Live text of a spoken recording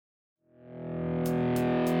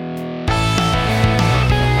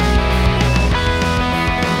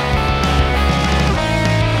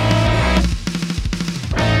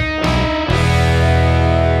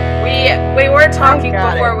talking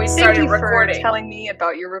before we started recording. Thank you for telling me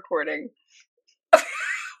about your recording.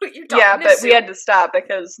 Yeah, but we had to stop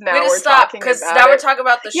because now we're talking about it. Now we're talking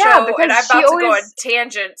about the show, and I'm about to go on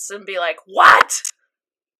tangents and be like, what?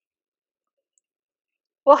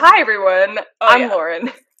 Well, hi everyone. I'm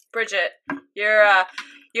Lauren. Bridget, you're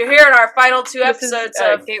here in our final two episodes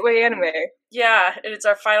of Gateway Anime. Yeah, and it's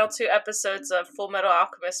our final two episodes of Full Metal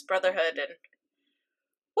Alchemist Brotherhood, and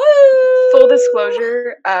woo! Full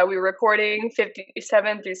disclosure, we're recording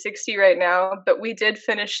 57 through 60 right now, but we did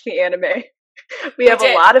finish the anime. We have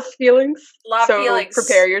a lot of feelings. So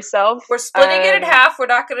prepare yourself. We're splitting it in half. We're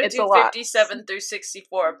not going to do 57 through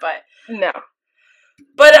 64, but no.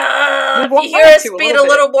 But if you hear us being a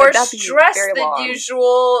little more stressed than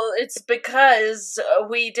usual, it's because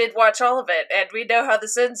we did watch all of it, and we know how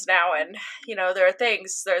this ends now. And you know, there are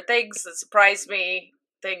things that surprise me,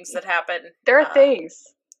 things that happen. There are things.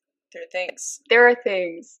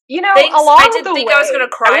 You know, things along I didn't think I was going to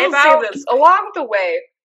cry about. Say this, along the way.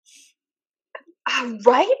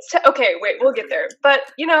 Right? Okay, wait, we'll get there. But,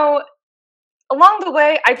 you know, along the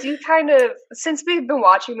way, I do kind of, since we've been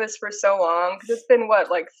watching this for so long, because it's been,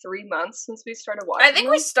 3 months since we started watching I think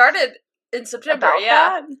we started in September,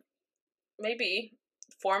 Maybe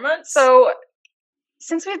 4 months? So,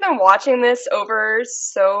 since we've been watching this over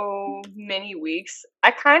so many weeks, I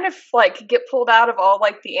kind of, get pulled out of all,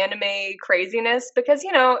 the anime craziness, because,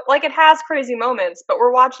 you know, it has crazy moments, but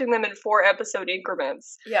we're watching them in 4-episode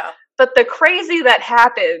increments. Yeah. But the crazy that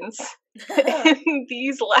happens in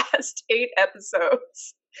these last 8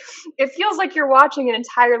 episodes, it feels like you're watching an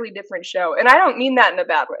entirely different show. And I don't mean that in a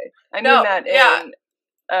bad way. I mean that in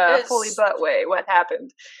a holy butt way. What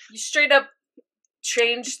happened? You straight up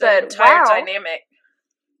changed the entire dynamic.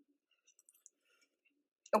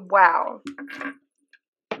 Wow.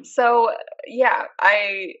 So, yeah,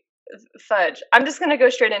 I'm just going to go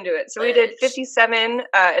straight into it. So we did 57,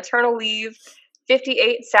 Eternal Leave,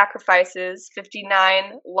 58 Sacrifices,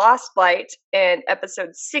 59 Lost Light, and episode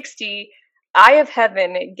 60, Eye of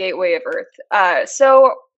Heaven, Gateway of Earth.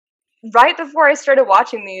 So right before I started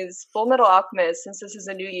watching these, Full Metal Alchemist, since this is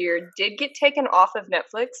a new year, did get taken off of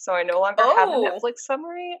Netflix, so I no longer have a Netflix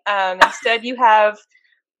summary. Instead, you have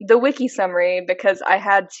the wiki summary, because I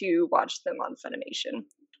had to watch them on Funimation.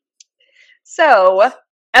 So,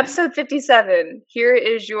 episode 57, here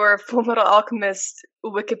is your Full Metal Alchemist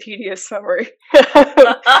Wikipedia summary.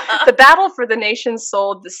 The battle for the nation's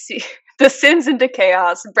soul, the sins into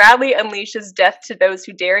chaos, Bradley unleashes death to those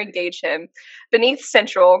who dare engage him. Beneath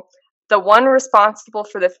Central, the one responsible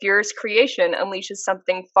for the Fuhrer's creation unleashes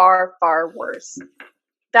something far, far worse.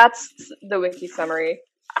 That's the wiki summary.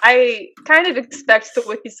 I kind of expect the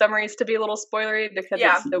wiki summaries to be a little spoilery because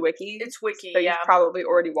it's the wiki. It's wiki, so you've probably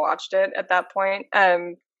already watched it at that point.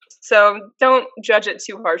 So don't judge it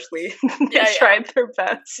too harshly. They tried their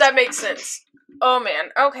best. That makes sense. Oh man.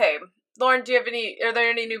 Okay. Lauren, are there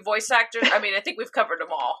any new voice actors? I mean, I think we've covered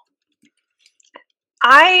them all.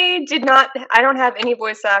 I don't have any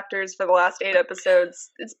voice actors for the last 8 episodes.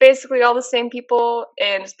 It's basically all the same people,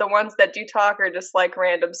 and the ones that do talk are just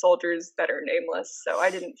random soldiers that are nameless, so I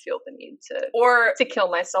didn't feel the need to kill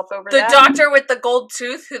myself over that. The doctor with the gold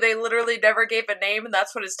tooth, who they literally never gave a name, and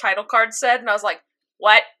that's what his title card said, and I was like,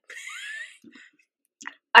 what?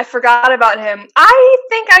 I forgot about him. I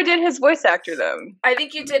think I did his voice actor, though. I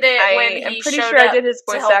think you did it when he I'm pretty showed sure up I did his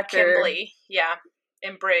voice to help actor. Kimberly. Yeah,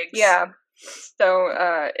 in Briggs. Yeah. So,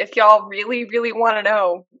 if y'all really, really want to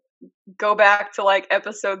know, go back to,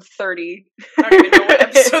 episode 30. I don't even know what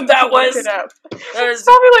episode that was. Look it up. It's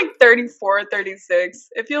probably 34, 36.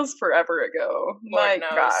 It feels forever ago. My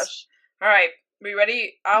gosh. Alright, we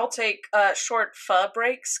ready? I'll take short pho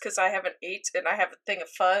breaks, because I haven't ate, and I have a thing of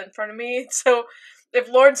pho in front of me, so if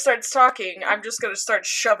Lauren starts talking, I'm just gonna start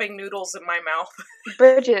shoving noodles in my mouth.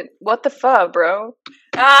 Bridget, what the pho, bro?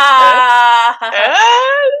 I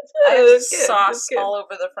have sauce all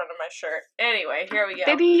over the front of my shirt. Anyway, here we go.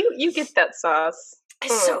 Baby, you get that sauce.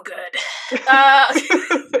 It's so good. I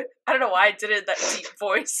don't know why I did it in that deep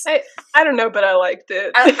voice. I don't know, but I liked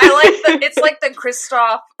it. I like it's like the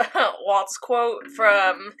Christoph Waltz quote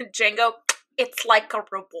from Django. It's like a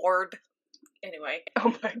reward. Anyway.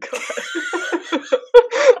 Oh my god.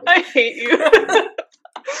 I hate you.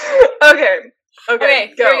 Okay,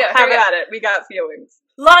 go. Here we go. Have at it. We got feelings.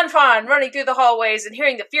 Lan Fan running through the hallways and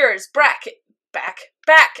hearing the Fuhrers back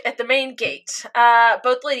at the main gate.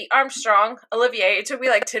 Both Lady Armstrong, Olivier, it took me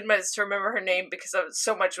 10 minutes to remember her name because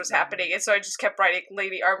so much was happening, and so I just kept writing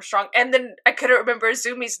Lady Armstrong, and then I couldn't remember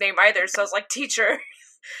Azumi's name either, so I was like, teacher.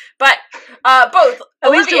 But, both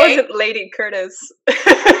At least it wasn't Lady Curtis.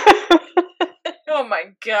 Oh my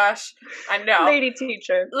gosh. I know. Lady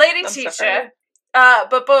teacher. Lady teacher.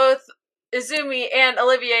 But both Izumi and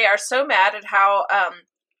Olivier are so mad at how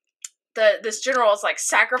this general is like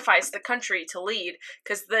sacrificed the country to lead,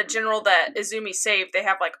 because the general that Izumi saved, they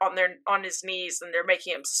have like on his knees and they're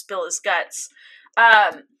making him spill his guts.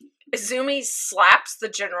 Izumi slaps the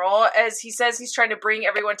general as he says he's trying to bring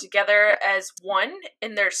everyone together as one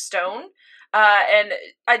in their stone. And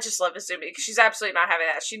I just love Izumi because she's absolutely not having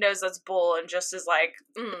that. She knows that's bull and just is like,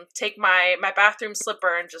 take my bathroom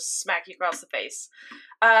slipper and just smack you across the face.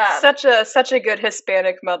 Such a good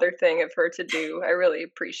Hispanic mother thing of her to do. I really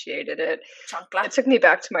appreciated it. Chancla. It took me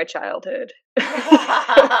back to my childhood.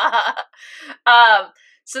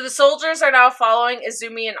 So the soldiers are now following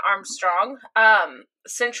Izumi and Armstrong.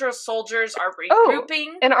 Central soldiers are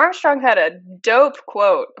regrouping. And Armstrong had a dope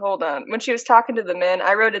quote. Hold on. When she was talking to the men,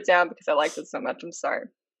 I wrote it down because I liked it so much. I'm sorry.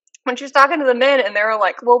 When she was talking to the men and they were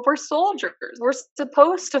like, well, we're soldiers. We're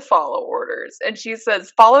supposed to follow orders. And she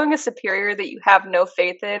says, following a superior that you have no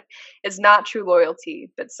faith in is not true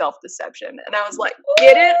loyalty, but self-deception. And I was like,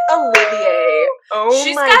 get it, Olivier. Oh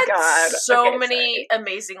She's my got God. So many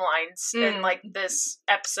amazing lines in like this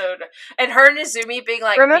episode. And her and Izumi being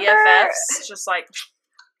like BFFs, just like...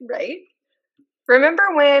 Right? Remember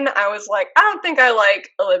when I was like, I don't think I like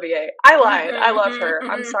Olivier. I lied. I love her.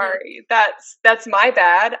 I'm sorry. That's my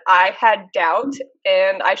bad. I had doubt,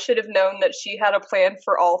 and I should have known that she had a plan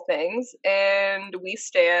for all things, and we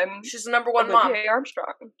stand. She's the number one Olivier mom.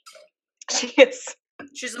 Armstrong. She is.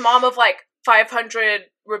 She's the mom of like 500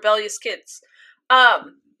 rebellious kids.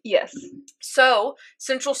 Yes. So,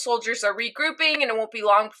 Central soldiers are regrouping, and it won't be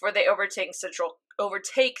long before they overtake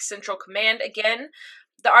Central Command again.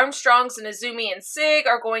 The Armstrongs and Izumi and Sig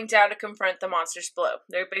are going down to confront the monsters below.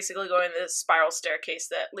 They're basically going the spiral staircase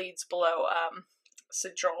that leads below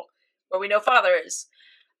Central, where we know Father is.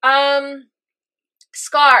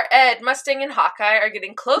 Scar, Ed, Mustang, and Hawkeye are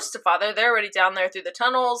getting close to Father. They're already down there through the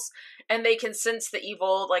tunnels, and they can sense the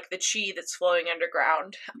evil, like the chi that's flowing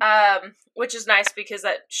underground. Which is nice because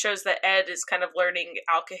that shows that Ed is kind of learning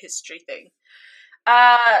alchemy thing.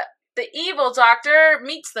 The evil doctor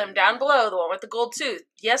meets them down below, the one with the gold tooth.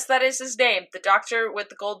 Yes, that is his name, the doctor with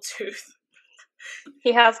the gold tooth.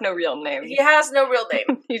 He has no real name. He has no real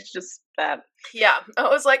name. He's just that. Yeah, I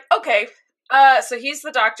was like, okay. So he's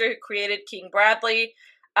the doctor who created King Bradley.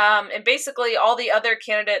 And basically all the other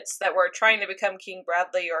candidates that were trying to become King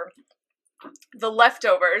Bradley, or the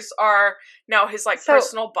leftovers, are now his, like,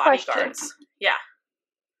 personal bodyguards. Question. Yeah.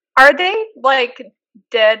 Are they, like...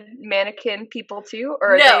 dead mannequin people too,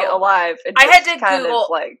 or are they alive? I had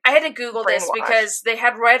to Google this because they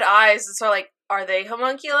had red eyes, and so like, are they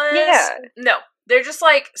homunculus? Yeah. No, they're just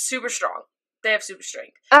like super strong. They have super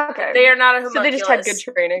strength. Okay. They are not a homunculus. So they just had good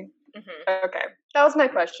training. Mm-hmm. Okay. That was my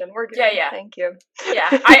question. We're good. Yeah. Thank you. Yeah.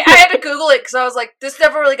 I had to Google it because I was like, this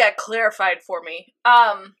never really got clarified for me.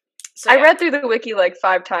 So, I read through the wiki like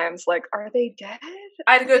 5 times, like, are they dead?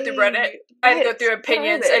 I had to go through Reddit. I had to go through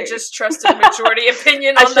opinions and just trusted majority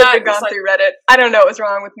opinion on that. I should have gone through Reddit. I don't know what was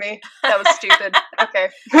wrong with me. That was stupid. Okay.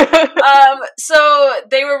 So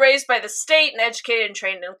they were raised by the state and educated and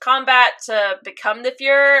trained in combat to become the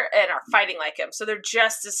Fuhrer and are fighting like him. So they're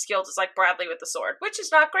just as skilled as like Bradley with the sword, which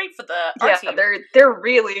is not great for our team. They're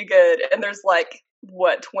really good, and there's like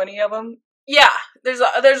what 20 of them. Yeah, there's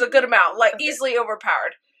a good amount, like easily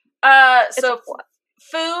overpowered. So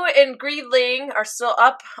Fu and Greedling are still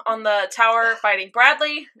up on the tower fighting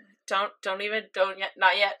Bradley. Not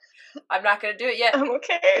yet. I'm not gonna do it yet. I'm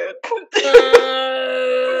okay. I'm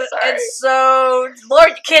sorry. And so, Lord,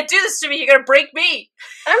 you can't do this to me. You're gonna break me.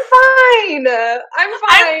 I'm fine.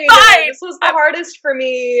 This was the hardest for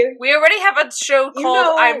me. We already have a show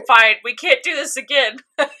called I'm Fine. We can't do this again.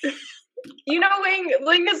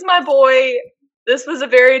 Ling is my boy. This was a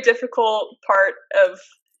very difficult part of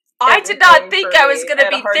I did not think I was going to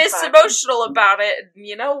be this emotional about it.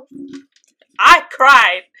 You know, I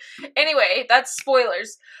cried. Anyway, that's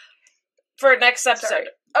spoilers for next episode. Sorry.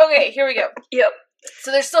 Okay, here we go. Yep.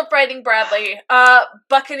 So they're still fighting Bradley.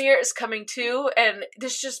 Buccaneer is coming too, and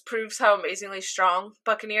this just proves how amazingly strong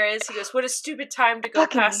Buccaneer is. He goes, what a stupid time to go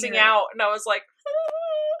passing out. And I was like,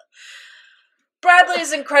 Bradley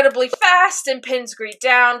is incredibly fast and pins Greed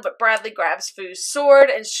down, but Bradley grabs Fu's sword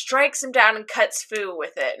and strikes him down and cuts Fu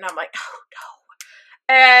with it. And I'm like, oh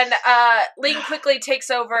no. And Ling quickly takes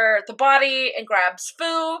over the body and grabs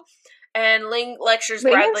Fu, and Ling lectures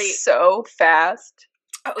Ling Bradley. Is so fast.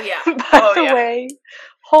 Oh yeah. By the way.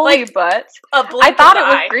 Holy butt. I thought it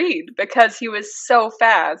was Greed because he was so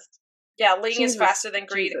fast. Yeah, Ling Jesus, is faster than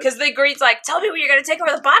Greed. Jesus. Because the Greed's like, tell me when you're going to take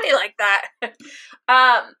over the body like that.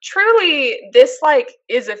 Truly, this, like,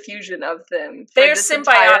 is a fusion of them. For They're this symbiotic,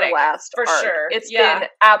 entire last for arc. sure. It's Yeah. been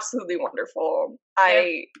absolutely wonderful.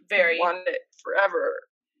 I very. want it forever.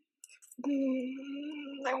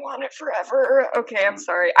 I want it forever. Okay, I'm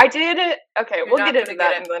sorry. I did it. Okay, You're we'll not get into gonna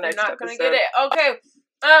that get in the next You're not episode. gonna get it. Okay.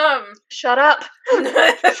 Shut up.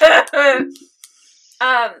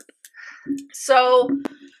 So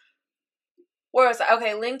where was I?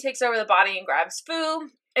 Okay, Ling takes over the body and grabs Fu,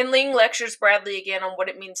 and Ling lectures Bradley again on what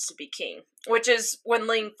it means to be king, which is when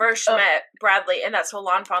Ling first met Bradley, and that's how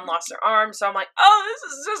Lan Fan lost her arm. So I'm like, oh,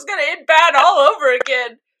 this is just gonna end bad all over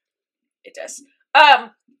again. It does.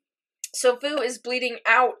 So Fu is bleeding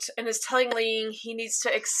out and is telling Ling he needs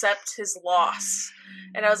to accept his loss.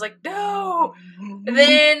 And I was like, no!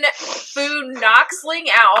 Then Fu knocks Ling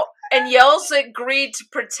out and yells at Greed to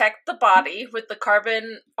protect the body with the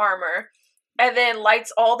carbon armor, and then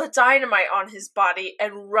lights all the dynamite on his body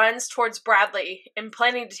and runs towards Bradley and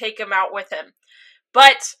planning to take him out with him.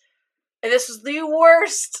 But, and this was the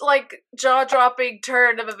worst, like, jaw-dropping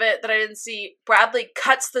turn of event that I didn't see, Bradley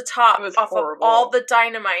cuts the top off horrible. of all the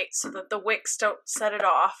dynamite so that the wicks don't set it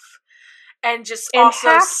off. And just And also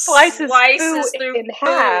half slices through Fu in Fu.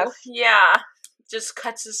 half. Yeah. Just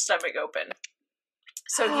cuts his stomach open.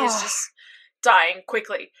 So he's just dying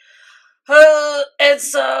quickly. And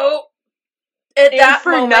so, at that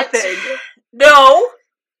for moment... nothing. No.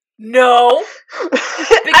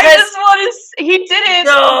 I just want to. He didn't.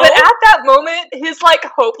 No. But at that moment, his, like,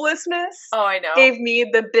 hopelessness I know. gave me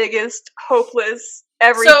the biggest hopeless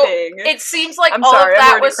everything. So it seems like I'm all sorry, of I'm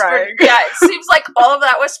that already was crying. for it seems like all of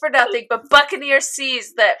that was for nothing. But Buccaneer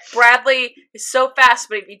sees that Bradley is so fast,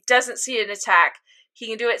 but if he doesn't see an attack, he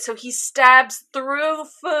can do it. So he stabs through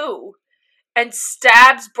Fu and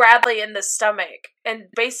stabs Bradley in the stomach, and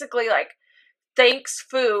basically like thanks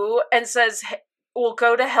Fu and says, "We'll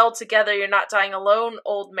go to hell together. You're not dying alone,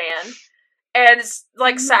 old man." And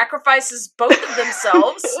like sacrifices both of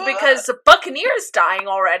themselves because the Buccaneer is dying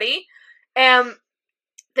already, and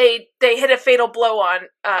they hit a fatal blow on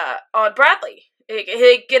Bradley.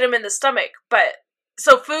 It get him in the stomach, but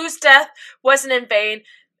so Fu's death wasn't in vain.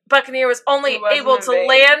 Buccaneer was only able to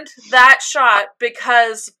land that shot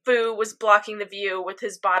because Fu was blocking the view with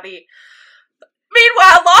his body.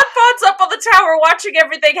 Meanwhile, Lan Fan's up on the tower watching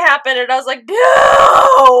everything happen, and I was like,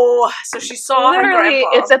 no! So she saw her grandpa.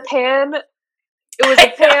 It's a pan. It was a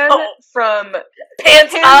pan from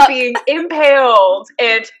Pants him up. being impaled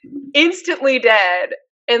and instantly dead,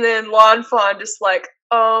 and then Lan Fan just like,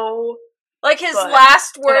 oh, Like his but-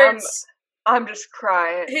 last words. I'm just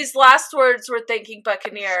crying. His last words were thanking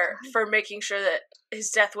Buccaneer for making sure that his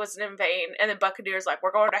death wasn't in vain, and then Buccaneer's like,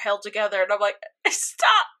 "We're going to hell together," and I'm like,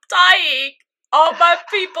 "Stop dying, all my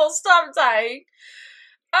people, stop dying."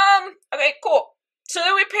 Okay, cool. So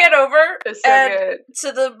then we pan over It's so and good.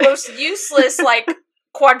 to the most useless like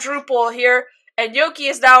quadruple here, and Yoki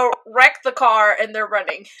has now wrecked the car, and they're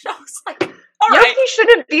running. And I was like, all right. Yoki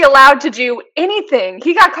shouldn't be allowed to do anything.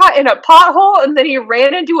 He got caught in a pothole and then he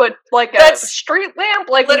ran into a street lamp.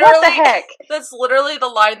 Like, what the literally- heck? That's literally the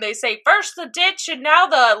line they say. First the ditch and now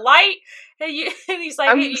the light. And he's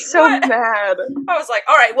like, I'm hey, so what? mad. I was like,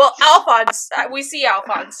 all right, well, Alphonse. We see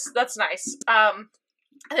Alphonse. That's nice. And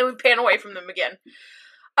then we pan away from them again.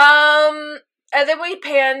 And then we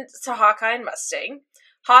pan to Hawkeye and Mustang.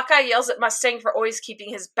 Hawkeye yells at Mustang for always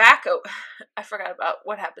keeping his back open. I forgot about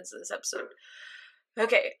what happens in this episode.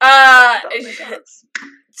 Okay.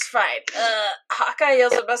 It's fine. Hawkeye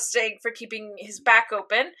yells at Mustang for keeping his back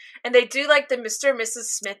open. And they do like the Mr. and Mrs.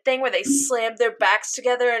 Smith thing where they slam their backs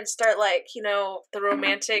together and start like, you know, the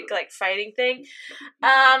romantic like fighting thing.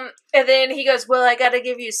 And then he goes, well, I gotta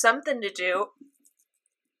give you something to do.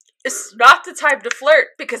 It's not the time to flirt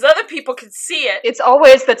because other people can see it. It's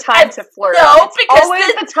always the time to flirt. No, it's because always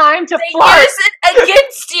the time to They flirt. use it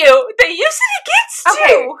against you. They use it against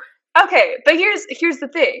you. Okay, but here's the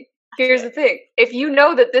thing. Here's the thing. If you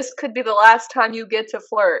know that this could be the last time you get to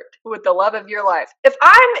flirt with the love of your life, if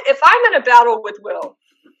I'm in a battle with Will,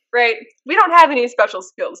 right? We don't have any special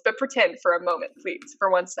skills, but pretend for a moment, please,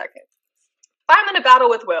 for 1 second. If I'm in a battle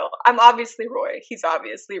with Will, I'm obviously Roy. He's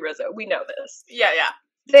obviously Rizzo. We know this. Yeah.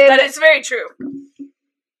 Then That is very true.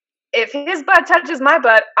 if his butt touches my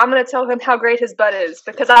butt, I'm gonna tell him how great his butt is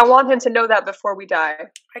because I want him to know that before we die.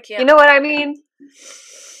 I can't. You know what I mean?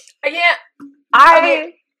 I can't.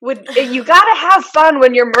 I would. You gotta have fun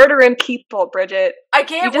when you're murdering people, Bridget. I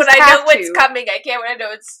can't You when just I know have what's to. coming. I can't when I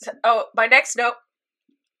know it's. Oh, my next note.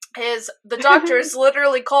 the doctor is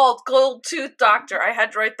literally called Gold Tooth Doctor. I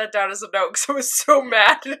had to write that down as a note because I was so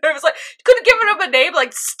mad. I was like, you could have given him a name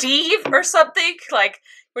like Steve or something. Like,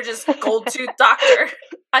 we're just Gold Tooth Doctor.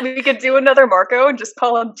 We could do another Marco and just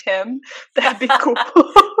call him Tim. That'd be cool.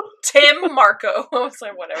 Tim Marco. I was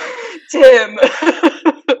like, whatever. Tim.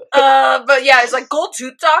 But yeah, it's like Gold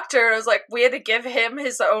Tooth Doctor. I was like, we had to give him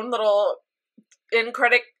his own little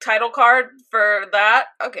in-credit title card for that.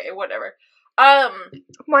 Okay, whatever.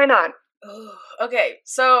 Why not? Okay,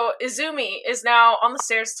 so Izumi is now on the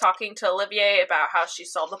stairs talking to Olivier about how she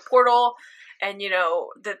saw the portal, and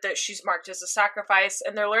that she's marked as a sacrifice,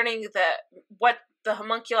 and they're learning that what the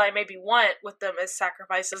homunculi maybe want with them as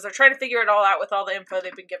sacrifices. They're trying to figure it all out with all the info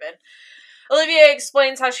they've been given. Olivier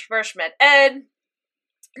explains how she first met Ed.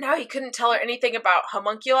 Now he couldn't tell her anything about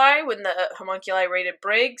homunculi when the homunculi raided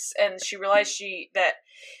Briggs, and she realized that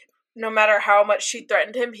no matter how much she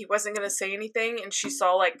threatened him, he wasn't going to say anything, and she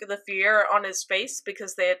saw, like, the fear on his face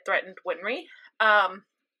because they had threatened Winry. And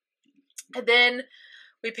then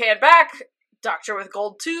we pan back. Doctor with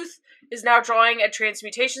Gold Tooth is now drawing a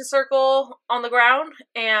transmutation circle on the ground,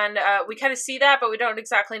 and we kind of see that, but we don't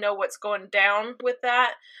exactly know what's going down with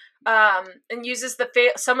that. And uses 5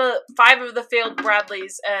 of the failed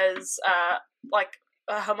Bradleys as, like,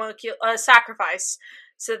 a sacrifice,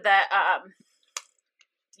 so that,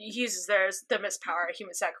 he uses them as power, a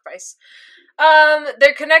human sacrifice.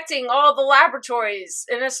 They're connecting all the laboratories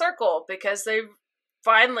in a circle because they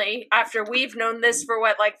finally, after we've known this for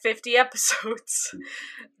 50 episodes,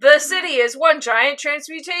 the city is one giant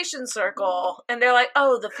transmutation circle. And they're like,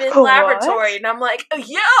 oh, the 5th laboratory. And I'm like, oh,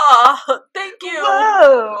 yeah, thank you.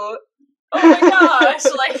 Whoa. Oh my gosh,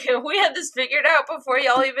 like, we had this figured out before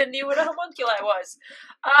y'all even knew what a homunculi was.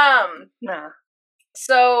 Nah.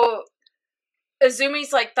 So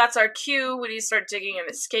Izumi's like, that's our cue. We need to start digging an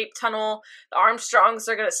escape tunnel. The Armstrongs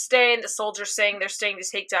are going to stay, and the soldiers saying they're staying to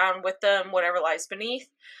take down with them whatever lies beneath.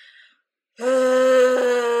 But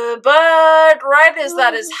right as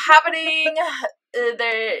that is happening,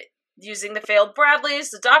 they're using the failed Bradleys.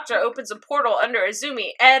 The doctor opens a portal under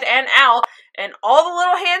Izumi, Ed, and Al, and all the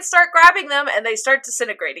little hands start grabbing them, and they start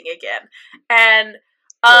disintegrating again. And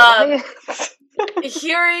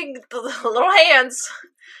hearing the little hands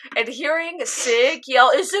and hearing Sig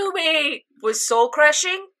yell, Izumi, was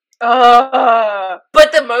soul-crushing.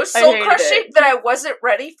 But the most soul-crushing that I wasn't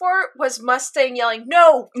ready for was Mustang yelling,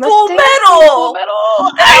 no, Full Metal! Full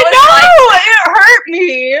Metal! I know! It hurt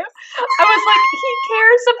me! I was like, he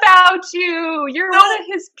cares about you! You're one of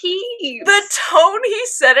his peeps! The tone he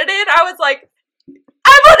said it in, I was like,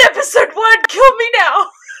 I'm on episode 1, kill me now!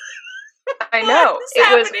 I know.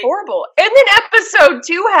 It was horrible. And then episode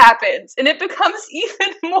 2 happens, and it becomes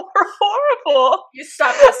even more horrible. You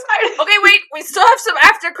stop this. Okay, wait. We still have some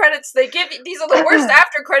after credits. These are the worst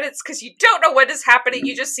after credits because you don't know what is happening.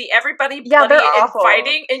 You just see everybody bloody and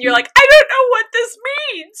fighting, and you're like, I don't know what this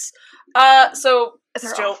means. So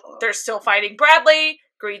they're still fighting Bradley.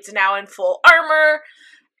 Greed's now in full armor,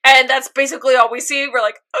 and that's basically all we see. We're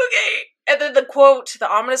like, okay. And then the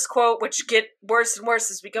ominous quote, which get worse and worse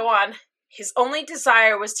as we go on. His only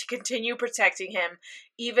desire was to continue protecting him,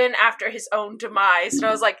 even after his own demise. And I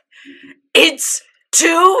was like, it's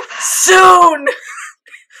too soon!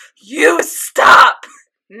 You stop!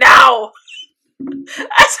 Now!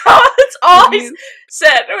 That's all he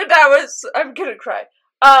said. I'm gonna cry.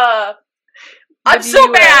 I'm so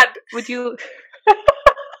mad! Would you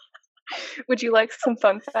like some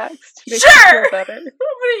fun facts to make you feel better?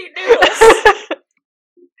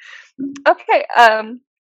 Okay,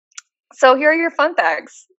 so here are your fun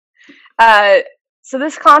facts. So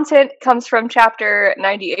this content comes from chapter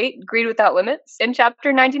 98, Greed Without Limits, and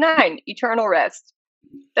chapter 99, Eternal Rest.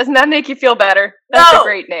 Doesn't that make you feel better? That's a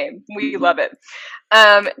great name. We love it.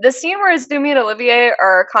 The scene where Izumi and Olivier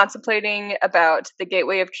are contemplating about the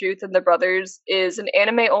Gateway of Truth and the brothers is an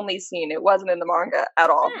anime-only scene. It wasn't in the manga at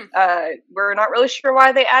all. We're not really sure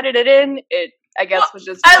why they added it in. I guess was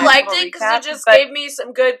just. I liked it because it just gave me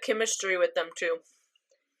some good chemistry with them too.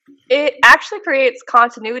 It actually creates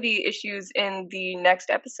continuity issues in the next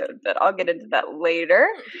episode, but I'll get into that later.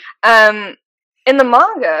 In the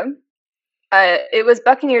manga, it was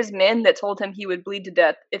Buccaneer's men that told him he would bleed to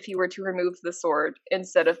death if he were to remove the sword,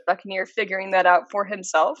 instead of Buccaneer figuring that out for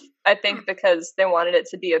himself. I think because they wanted it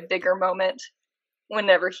to be a bigger moment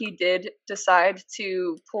whenever he did decide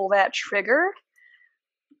to pull that trigger.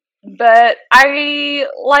 But I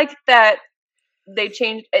like that they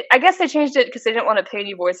changed it. I guess they changed it because they didn't want to pay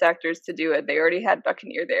any voice actors to do it. They already had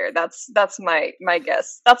Buccaneer there. That's my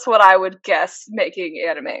guess. That's what I would guess making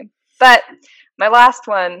anime. But my last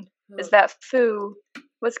one is that Fu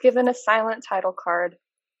was given a silent title card.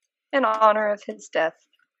 in honor of his death.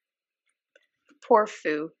 Poor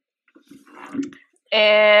Fu.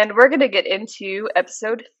 And we're going to get into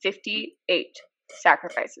episode 58,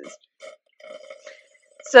 Sacrifices.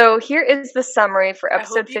 So here is the summary for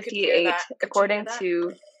episode 58, according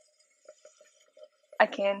to... I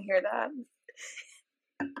can hear that.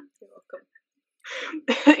 You're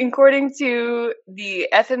welcome. According to the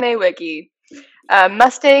FMA Wiki,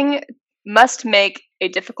 Mustang must make a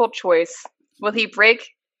difficult choice. Will he break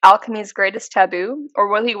alchemy's greatest taboo, or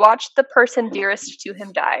will he watch the person dearest to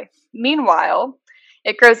him die? Meanwhile,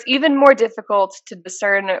 it grows even more difficult to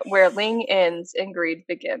discern where Ling ends and greed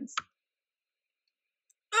begins.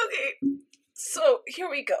 Okay, so here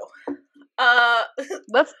we go.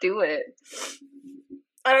 Let's do it.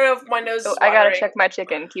 I don't know if my nose is watering. I gotta check my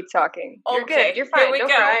chicken. Keep talking. You're good. You're fine. Don't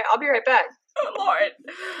cry. I'll be right back. Oh, Lord.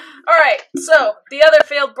 Alright, so the other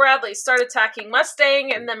failed Bradley start attacking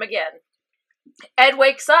Mustang and them again. Ed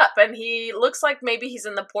wakes up and he looks like maybe he's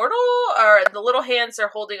in the portal, or the little hands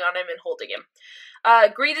are holding on him and holding him.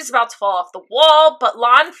 Greed is about to fall off the wall, but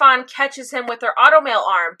Lan Fan catches him with her automail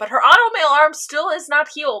arm, but her automail arm still is not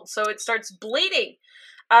healed, so it starts bleeding.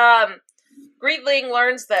 Greedling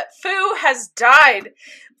learns that Fu has died,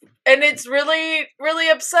 and it's really, really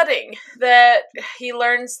upsetting that he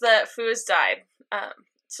learns that Fu has died.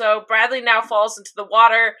 So Bradley now falls into the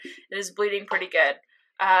water and is bleeding pretty good.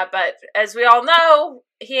 But as we all know,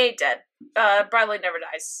 he ain't dead. Bradley never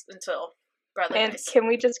dies until Bradley dies. And can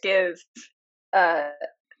we just give, not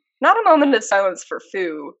a moment of silence for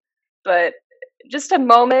Fu, but just a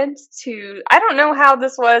moment to, I don't know how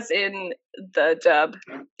this was in the dub,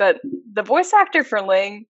 but the voice actor for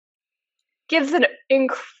Ling gives an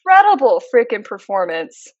incredible freaking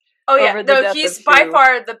performance. Oh yeah, no, he's by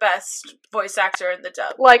far the best voice actor in the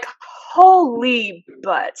dub. Like, holy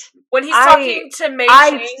butt. When he's talking to Mei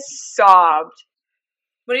Chang. I sobbed.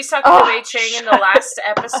 When he's talking to Mei Chang in the last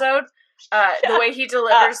episode, the way he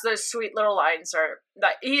delivers those sweet little lines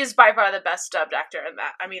he is by far the best dubbed actor in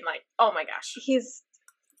that. I mean, like, oh my gosh.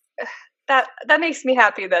 That makes me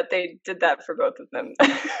happy that they did that for both of them.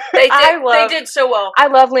 They did so well. I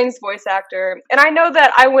love Ling's voice actor, and I know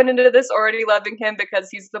that I went into this already loving him because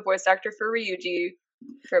he's the voice actor for Ryuji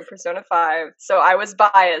for Persona 5, so I was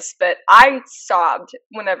biased, but I sobbed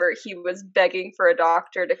whenever he was begging for a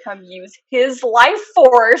doctor to come use his life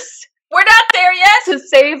force. We're not there yet! To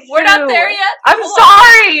save Fu. We're not there yet! I'm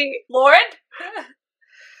sorry! Lauren?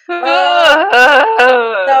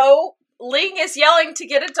 So, Ling is yelling to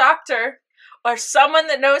get a doctor, or someone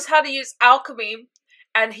that knows how to use alchemy,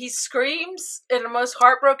 and he screams in the most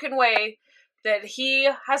heartbroken way that he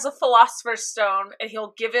has a Philosopher's Stone, and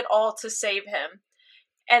he'll give it all to save him.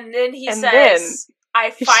 And then he says,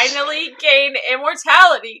 I finally gain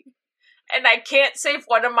immortality, and I can't save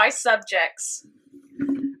one of my subjects.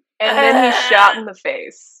 And then he's shot in the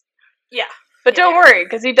face. Yeah. But don't worry,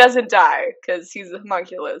 because he doesn't die, because he's a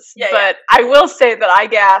homunculus. Yeah, but I will say that I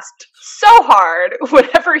gasped so hard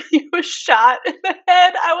whenever he was shot in the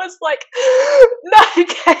head. I was like, not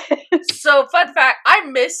again. So, fun fact, I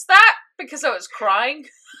missed that because I was crying.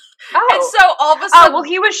 Oh. And so, all of a sudden... Oh, well,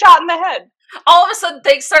 he was shot in the head. All of a sudden,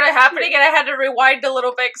 things started happening, and I had to rewind a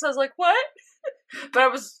little bit, because I was like, what? But I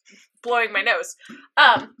was blowing my nose,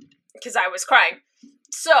 because I was crying.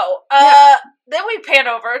 So, then we pan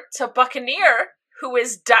over to Buccaneer, who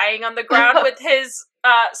is dying on the ground with his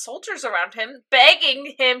soldiers around him,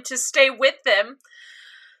 begging him to stay with them.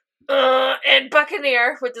 And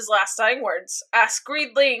Buccaneer, with his last dying words, asks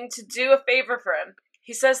Greedling to do a favor for him.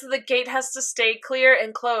 He says that the gate has to stay clear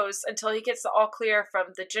and closed until he gets the all clear from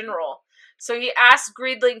the general. So he asks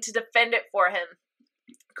Greedling to defend it for him.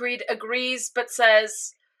 Greed agrees, but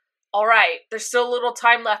says, alright, there's still a little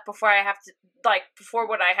time left before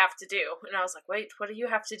what I have to do. And I was like, wait, what do you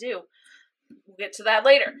have to do? We'll get to that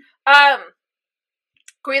later.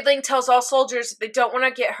 Greedling tells all soldiers if they don't want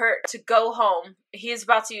to get hurt to go home. He is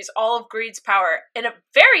about to use all of Greed's power in a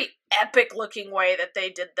very epic looking way that they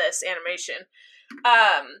did this animation.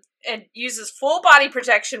 And uses full body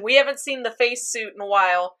protection. We haven't seen the face suit in a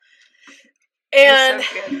while. And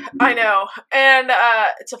so I know. And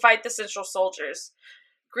to fight the Central Soldiers.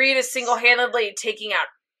 Greed is single-handedly taking out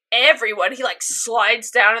everyone. He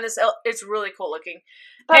slides down in this. It's really cool looking.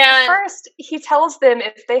 But first, he tells them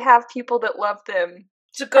if they have people that love them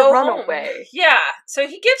to go run home. Away. Yeah, so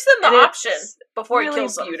he gives them the option before really he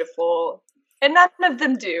kills them. Beautiful, and none of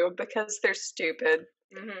them do because they're stupid.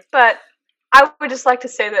 Mm-hmm. But I would just like to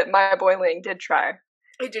say that my boy Ling did try.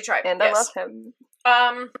 He did try, and yes. I love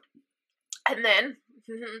him. And then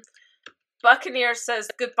Buccaneer says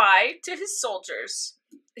goodbye to his soldiers.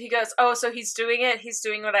 he goes, oh, so he's doing it? He's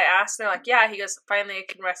doing what I asked? And they're like, yeah. He goes, finally I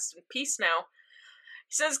can rest in peace now.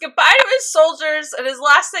 He says goodbye to his soldiers, and his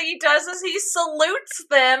last thing he does is he salutes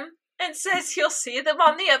them and says he'll see them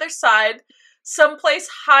on the other side, someplace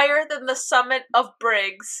higher than the summit of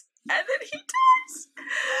Briggs. And then he dies.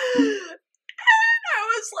 And I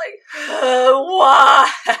was like,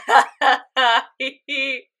 why?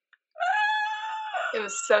 It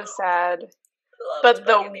was so sad. Loved But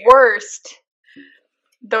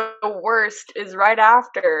the worst is right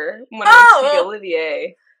after when we see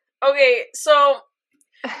Olivier. Okay, so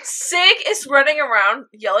Sig is running around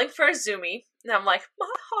yelling for Izumi, and I'm like,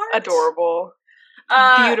 my heart. Adorable.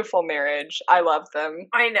 Beautiful marriage. I love them.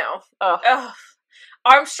 I know. Ugh.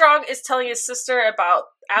 Armstrong is telling his sister about,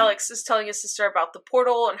 Alex is telling his sister about the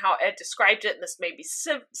portal and how Ed described it, and this may be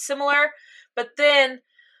similar. But then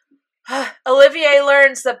Olivier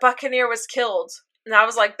learns that Buccaneer was killed. And I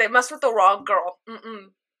was like, they mess with the wrong girl.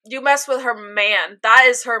 You mess with her man. That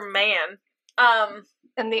is her man.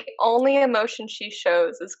 And the only emotion she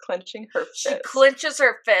shows is clenching her fist. She clenches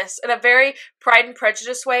her fist in a very Pride and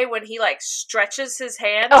Prejudice way when he, like, stretches his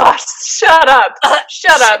hand. Oh, shut up.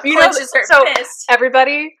 Shut up. You clenches her fist.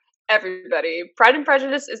 Everybody, Pride and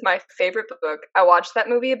Prejudice is my favorite book. I watch that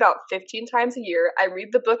movie about 15 times a year. I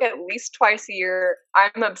read the book at least twice a year.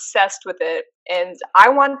 I'm obsessed with it. And I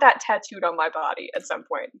want that tattooed on my body at some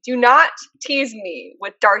point. Do not tease me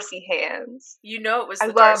with Darcy hands. You know it was the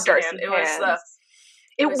I Darcy love Darcy hand. hands.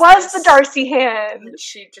 It was the Darcy hand.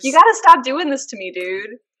 You gotta stop doing this to me,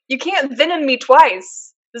 dude. You can't venom me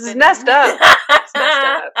twice. This is messed up. It's messed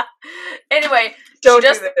up. Anyway, Don't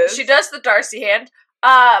do this. She does the Darcy hand.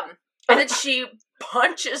 And then she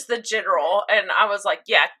punches the general, and I was like,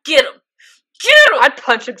 yeah, get him. Get him! I'd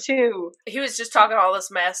punch him too. He was just talking all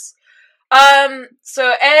this mess.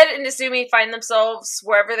 So Ed and Izumi find themselves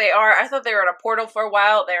wherever they are. I thought they were in a portal for a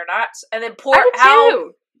while. They're not. And then poor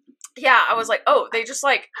Al. Yeah, I was like, oh, they just,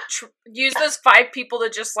 like, use those 5 people to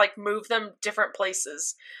just, like, move them different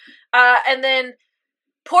places. And then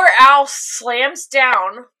poor Al slams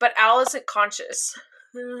down, but Al isn't conscious.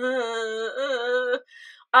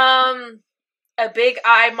 A big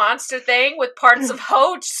eye monster thing with parts of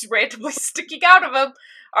Ho just randomly sticking out of him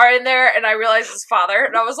are in there, and I realized his father,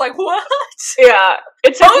 and I was like, what? Yeah,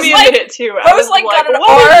 it took me a minute, too. I was like, got an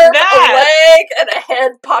arm, a leg, and a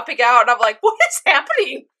head popping out, and I'm like, what is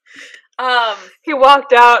happening? He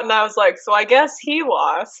walked out, and I was like, so I guess he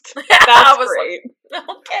lost. That's great. Like,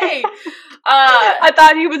 okay. I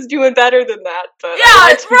thought he was doing better than that, but yeah, I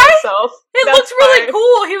lied to right? myself. It looked really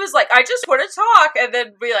cool. He was like, I just want to talk, and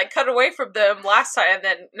then we, like, cut away from them last time, and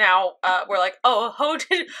then now, we're like, oh,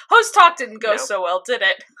 Ho's talk didn't go so well, did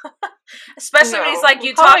it? Especially when he's like,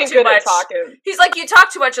 you talk too much. He's like, you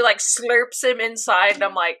talk too much, and, like, slurps him inside, and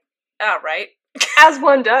I'm like, all right. As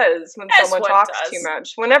one does when someone talks too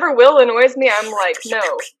much. Whenever Will annoys me, I'm like, no.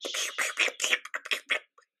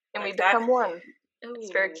 And we become one. Ooh.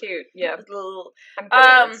 It's very cute. Yeah.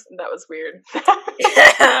 That was weird.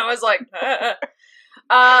 I was like,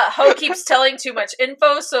 Ho keeps telling too much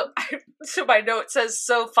info, so my note says,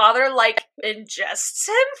 so father, like, ingests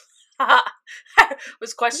him? I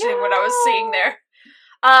was questioning what I was seeing there.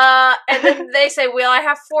 And then they say, well, I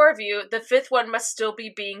have 4 of you. The 5th one must still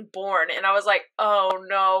be being born. And I was like, oh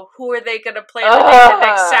no, who are they going to play to make the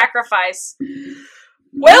next sacrifice?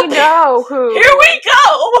 Well, we know who. Here we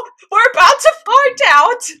go! We're about to find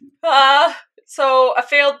out! So a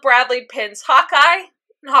failed Bradley pins Hawkeye.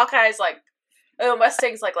 And Hawkeye's like, oh,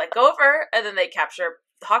 Mustang's like, let go of her. And then they capture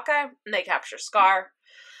Hawkeye, and they capture Scar.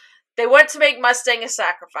 They want to make Mustang a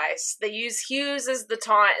sacrifice. They use Hughes as the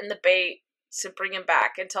taunt and the bait to bring him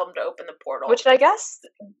back and tell him to open the portal. Which I guess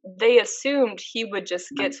they assumed he would just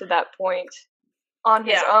get to that point on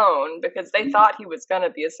his own because they thought he was going to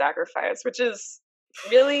be a sacrifice, which is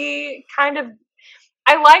really kind of...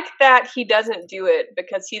 I like that he doesn't do it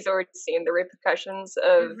because he's already seen the repercussions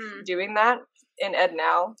of doing that in Ed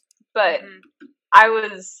Now. But I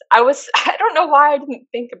don't know why I didn't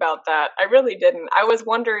think about that. I really didn't. I was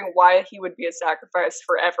wondering why he would be a sacrifice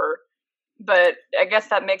forever. But I guess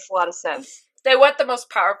that makes a lot of sense. They want the most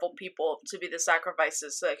powerful people to be the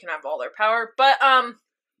sacrifices so they can have all their power. But,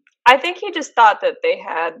 I think he just thought that they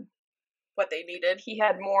had... what they needed. He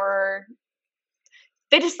had more...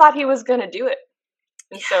 They just thought he was going to do it.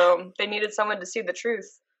 And so they needed someone to see the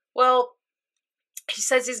truth. Well, he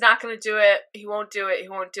says he's not going to do it. He won't do it. He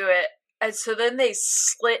won't do it. And so then they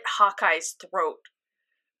slit Hawkeye's throat.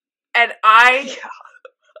 And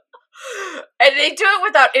and they do it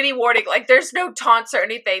without any warning. Like, there's no taunts or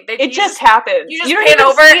anything. It just happens. You just pan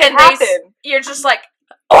over and you're just like,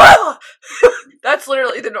 oh! That's That's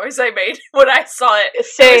literally the noise I made when I saw it.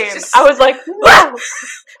 Same. I was like, no!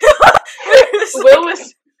 Will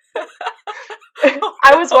was...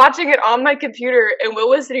 I was watching it on my computer, and Will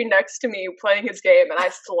was sitting next to me playing his game, and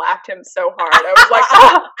I slapped him so hard. I was like,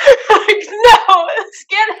 like, no, this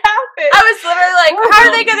can't happen. I was literally like, how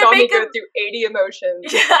are they going to make go through 80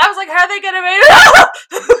 emotions? Yeah, I was like, how are they going to make it?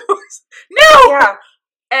 No! Yeah.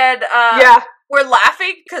 And yeah. We're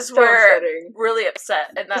laughing because So we're upsetting. really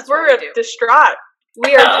upset, and that's we're what we do. Distraught.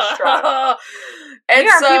 We are distraught. And we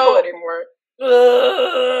aren't so, people anymore.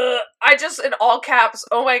 I just, in all caps,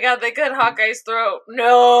 oh my god, they cut Hawkeye's throat.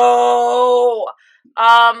 No!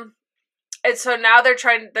 And so now they're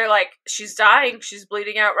like, she's dying, she's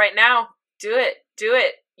bleeding out right now. Do it.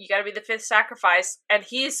 You gotta be the fifth sacrifice. And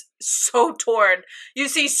he's so torn. You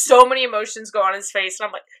see so many emotions go on his face, and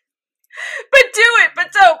I'm like, but do it,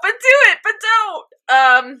 but don't, but do it, but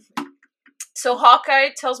don't. So Hawkeye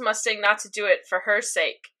tells Mustang not to do it for her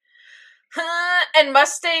sake. And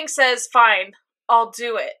Mustang says, fine, I'll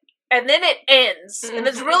do it. And then it ends. And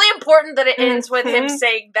it's really important that it ends with him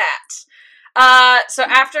saying that. So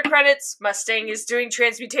after credits, Mustang is doing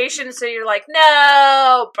transmutation, so you're like,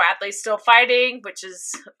 no! Bradley's still fighting, which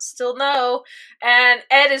is still no. And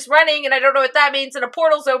Ed is running, and I don't know what that means, and a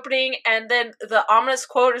portal's opening, and then the ominous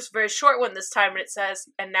quote is a very short one this time, and it says,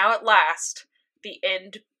 and now at last, the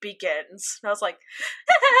end begins. And I was like,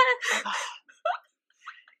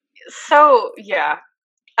 so, yeah.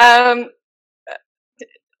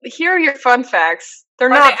 Here are your fun facts. They're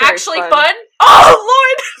are not they actually fun. fun? Oh,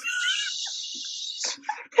 Lord!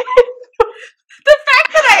 The fact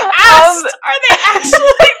that I asked, are they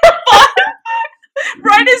actually fun?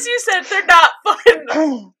 Right as you said, they're not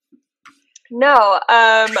fun. No.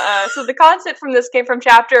 So the concept from this came from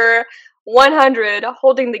chapter 100,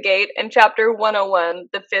 Holding the Gate, and chapter 101,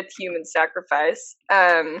 The Fifth Human Sacrifice.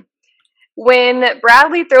 When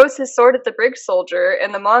Bradley throws his sword at the bridge soldier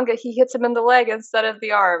in the manga, he hits him in the leg instead of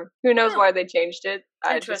the arm. Who knows why they changed it?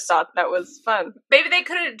 I just thought that was fun. Maybe they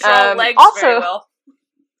couldn't draw legs very well.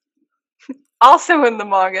 Also in the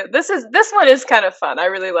manga, this one is kind of fun. I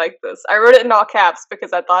really like this. I wrote it in all caps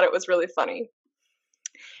because I thought it was really funny.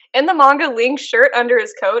 In the manga, Link's shirt under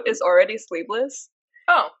his coat is already sleeveless.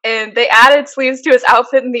 Oh. And they added sleeves to his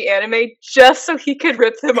outfit in the anime just so he could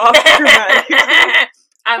rip them off dramatically.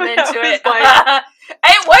 I'm into it.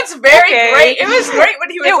 It was very great. It was great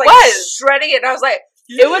when he was shredding it, and I was like,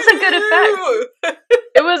 it was a good effect.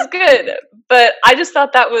 It was good, but I just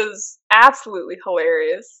thought that was absolutely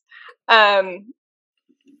hilarious. And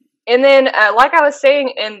then, like I was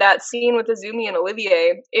saying in that scene with Izumi and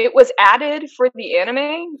Olivier, it was added for the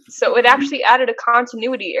anime, so it actually added a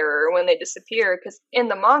continuity error when they disappear, because in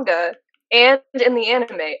the manga and in the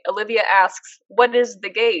anime, Olivia asks, what is the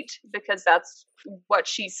gate? Because that's what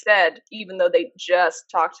she said, even though they just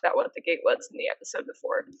talked about what the gate was in the episode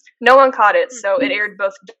before. No one caught it, so it aired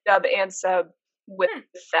both dub and sub with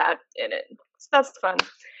that in it. So that's fun.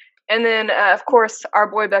 And then, of course, our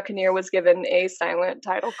boy Buccaneer was given a silent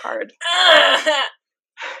title card.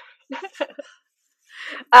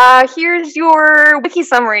 Here's your wiki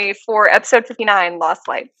summary for episode 59, Lost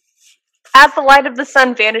Light. As the light of the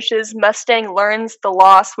sun vanishes, Mustang learns the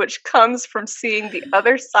loss which comes from seeing the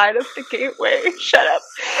other side of the gateway. Shut up.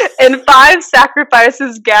 And 5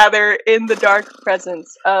 sacrifices gather in the dark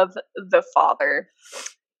presence of the Father.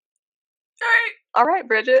 All right,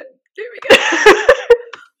 Bridget. Here we go.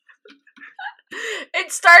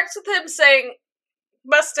 It starts with him saying,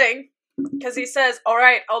 Mustang, because he says, all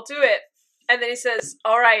right, I'll do it. And then he says,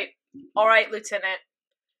 all right, Lieutenant.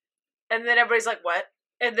 And then everybody's like, what?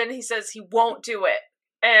 And then he says he won't do it.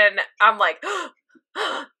 And I'm like,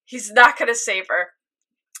 he's not going to save her.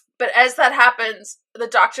 But as that happens, the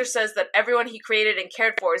doctor says that everyone he created and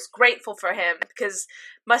cared for is grateful for him, because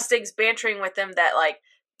Mustang's bantering with him that, like,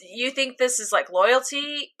 you think this is like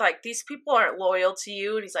loyalty? Like, these people aren't loyal to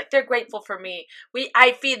you. And he's like, they're grateful for me.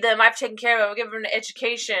 I feed them. I've taken care of them. I've given them an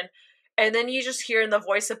education. And then you just hear in the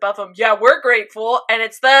voice above him, yeah, we're grateful. And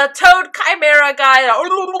it's the Toad Chimera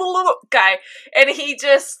guy. And he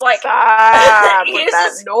just, like... Stop with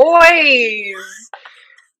that noise.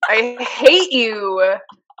 I hate you.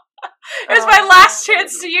 It was my last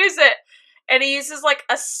chance to use it. And he uses, like,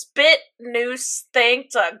 a spit noose thing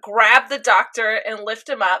to grab the doctor and lift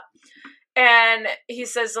him up. And he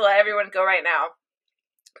says to let everyone go right now.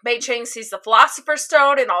 Mei Chang sees the Philosopher's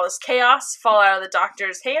Stone and all this chaos fall out of the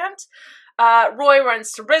doctor's hand. Roy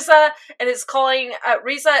runs to Riza and is calling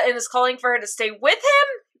for her to stay with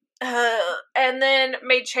him. And then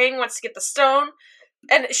Mei Chang wants to get the stone.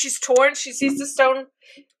 And she's torn. She sees the stone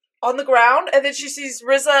on the ground. And then she sees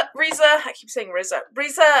Riza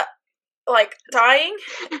like dying,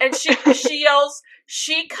 and she yells,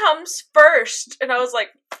 "She comes first," and I was like,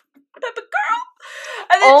 "What type of girl?"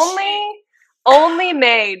 And then only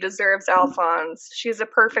May deserves Alphonse. She's a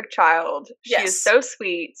perfect child. She is so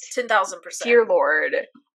sweet. 10,000%. Dear Lord.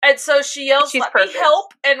 And so she yells, "Let perfect. me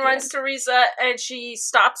help," and runs to Riza, and she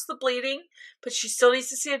stops the bleeding, but she still needs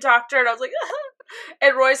to see a doctor. And I was like,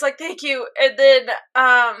 and Roy's like, "Thank you." And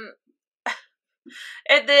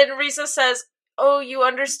then Riza says, "Oh, you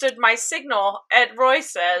understood my signal." And Roy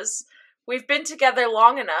says, "We've been together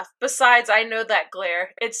long enough. Besides, I know that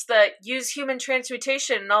glare. It's the use human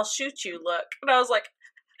transmutation and I'll shoot you look." And I was like,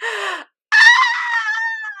 you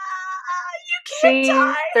can't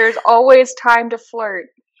die. There's always time to flirt.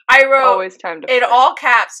 I wrote, always time to flirt. In all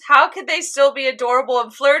caps, how could they still be adorable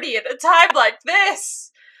and flirty at a time like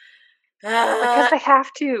this? Because they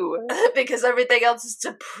have to. Because everything else is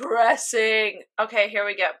depressing. Okay, here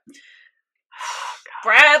we go.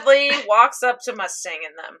 Bradley walks up to Mustang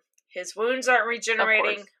and them. His wounds aren't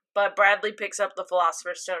regenerating, but Bradley picks up the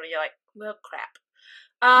Philosopher's Stone and you're like, well, crap.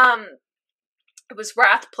 It was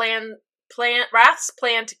Rath's plan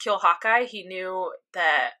to kill Hawkeye. He knew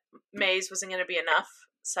that Maze wasn't going to be enough.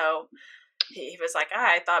 So he was like,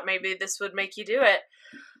 I thought maybe this would make you do it.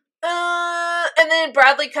 And then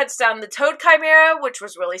Bradley cuts down the Toad Chimera, which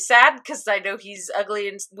was really sad because I know he's ugly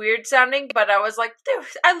and weird sounding, but I was like, dude,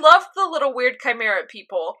 I love the little weird Chimera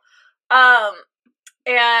people.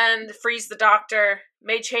 And frees the doctor.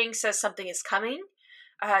 Mei Chang says something is coming.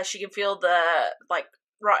 She can feel the,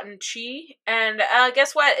 rotten chi. And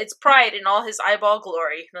guess what? It's Pride in all his eyeball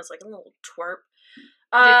glory. And I was like, a little twerp.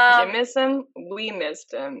 Did you miss him? We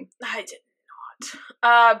missed him. I did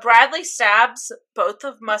not. Bradley stabs both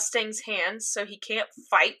of Mustang's hands so he can't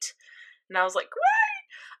fight. And I was like,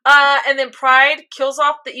 what? And then Pride kills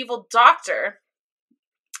off the evil doctor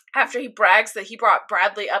after he brags that he brought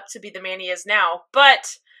Bradley up to be the man he is now.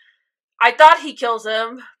 But I thought he kills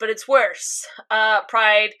him, but it's worse.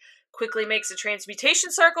 Pride quickly makes a transmutation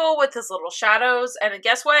circle with his little shadows, and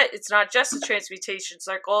guess what? It's not just a transmutation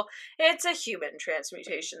circle, it's a human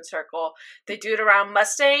transmutation circle. They do it around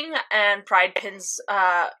Mustang, and Pride pins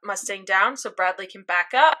Mustang down so Bradley can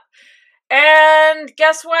back up. And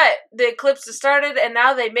guess what? The eclipse has started, and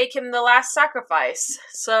now they make him the last sacrifice.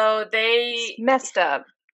 So they... messed up.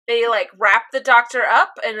 They, wrap the doctor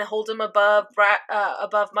up and hold him above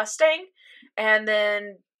Mustang, and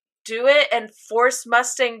then do it and force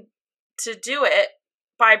Mustang to do it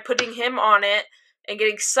by putting him on it and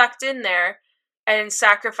getting sucked in there and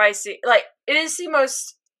sacrificing. It is the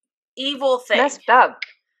most evil thing. Messed up.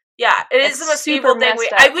 Yeah, it's the most evil thing.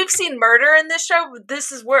 We've seen murder in this show, but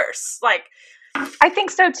this is worse. I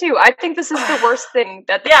think so too. I think this is the worst thing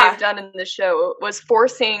that they've done in the show, was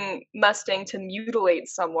forcing Mustang to mutilate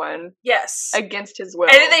someone. Yes, against his will.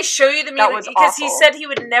 And then they show you the mutilation because he said he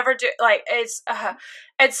would never do it's.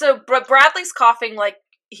 And so Bradley's coughing like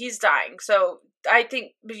he's dying. So I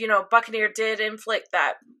think Buccaneer did inflict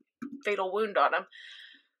that fatal wound on him,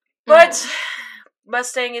 but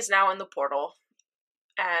Mustang is now in the portal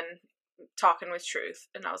and talking with Truth,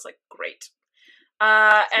 and I was like, great.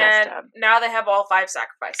 And now they have all 5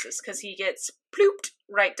 sacrifices because he gets plooped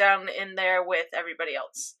right down in there with everybody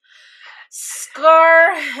else.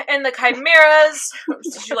 Scar and the Chimeras.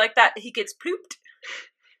 Did you like that? He gets plooped.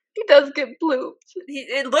 He does get plooped.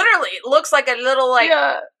 It literally looks like a little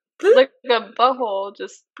bloop. Like a butthole,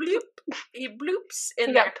 just bloop. He bloops in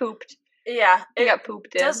he there. He got pooped. Yeah, he got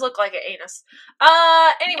pooped in. Does look like an anus.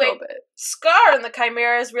 Anyway, Scar and the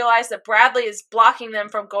Chimeras realize that Bradley is blocking them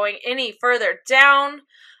from going any further down.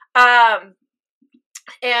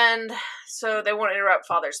 And so they want to interrupt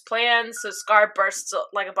Father's plans. So Scar busts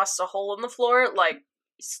a hole in the floor.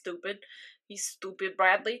 Stupid. He's stupid,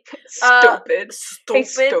 Bradley. Stupid. Hey,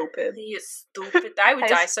 stupid. He is stupid. I would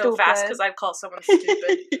die so fast because I'd call someone stupid.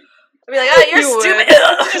 I'd be like, oh, you're stupid.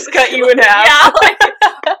 Just cut you in half. Yeah,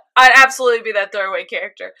 I'd absolutely be that throwaway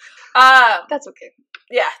character. That's okay.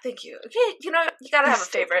 Yeah, thank you. Okay, you gotta have a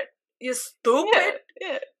favorite. You stupid.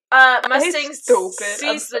 Mustang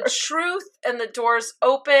sees the truth, and the doors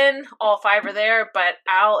open. All 5 are there, but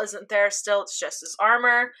Al isn't there still. It's just his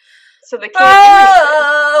armor. So they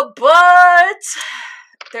can't but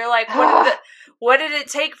they're like, what did it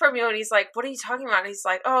take from you? And he's like, what are you talking about? And he's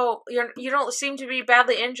like, oh, you don't seem to be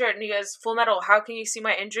badly injured. And he goes, Full Metal, how can you see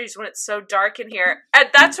my injuries when it's so dark in here? And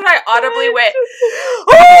that's when I audibly went,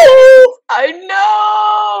 oh! I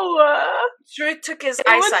know! Truth took his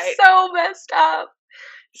eyesight. It was so messed up.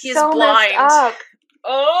 He's blind. Messed up.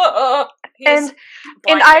 Oh, and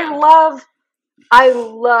I love I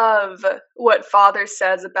love what Father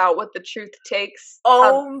says about what the truth takes.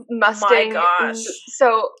 Oh Mustang, my gosh.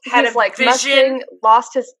 so Had he's a like, vision. Mustang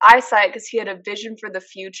lost his eyesight because he had a vision for the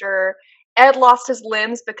future. Ed lost his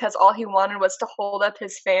limbs because all he wanted was to hold up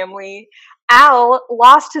his family. Al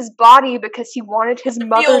lost his body because he wanted his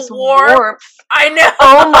mother's warmth. I know.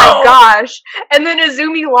 Oh my gosh. And then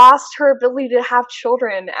Izumi lost her ability to have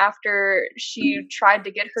children after she tried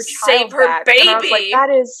to get her child Save her back. baby. And I was like,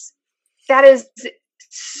 that is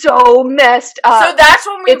so messed up. So that's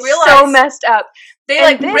when we realized so messed up. They and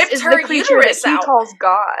like this ripped is her the creature uterus that he out. calls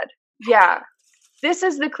God. Yeah. This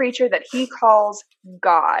is the creature that he calls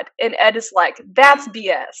God. And Ed is like, that's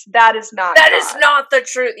BS. That is not That God. is not the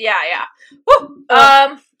truth. Yeah. Woo.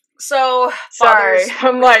 So sorry,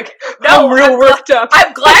 I'm like, no, I'm real worked up.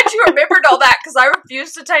 I'm glad you remembered all that because I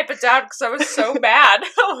refused to type it down because I was so mad.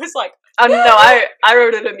 I was like, no, I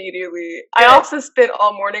wrote it immediately. Good. I also spent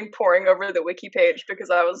all morning poring over the wiki page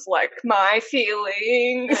because I was like, my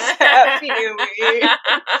feelings, that feeling.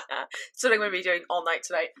 That's what I'm going to be doing all night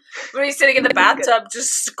tonight. I'm going to be sitting in the bathtub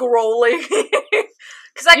just scrolling.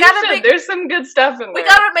 Because there's some good stuff in there. We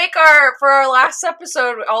gotta make for our last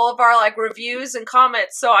episode, all of our like reviews and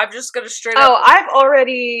comments. So I'm just gonna straight up. Oh,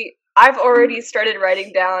 I've already started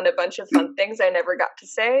writing down a bunch of fun things I never got to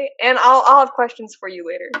say, and I'll have questions for you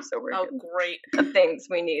later. So we're good. Great. The things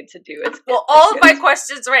we need to do. All of my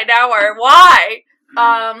questions right now are why.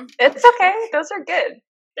 It's okay. Those are good.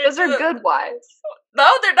 Those are good whys.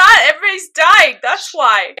 No, they're not. Everybody's dying. That's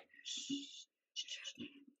why.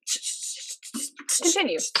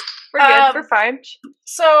 Continue. We're good. We're fine.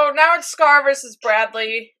 So now it's Scar versus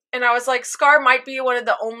Bradley. And I was like, Scar might be one of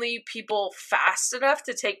the only people fast enough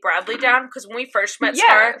to take Bradley down. Because when we first met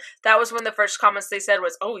Scar, that was one of the first comments they said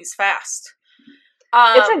was, oh, he's fast.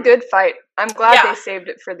 It's a good fight. I'm glad they saved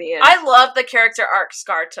it for the end. I love the character arc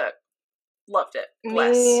Scar took. Loved it.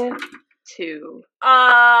 Bless. Me too.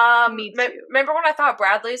 Me too. Remember when I thought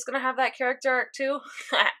Bradley was going to have that character arc too?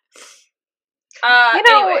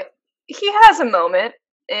 Anyway. He has a moment,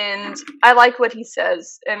 and I like what he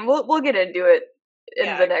says, and we'll get into it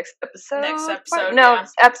in the next episode.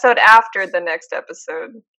 Episode after the next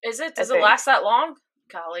episode. Is it? Does it last that long?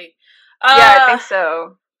 Golly. Yeah, I think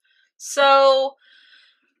so. So,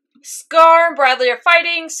 Scar and Bradley are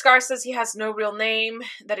fighting. Scar says he has no real name,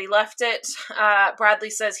 that he left it. Bradley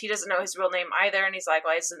says he doesn't know his real name either, and he's like,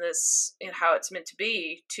 why isn't this how it's meant to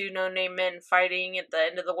be? Two no-name men fighting at the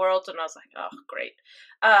end of the world, and I was like, oh, great.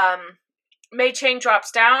 Mei Chang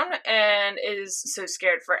drops down and is so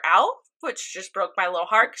scared for Al, which just broke my little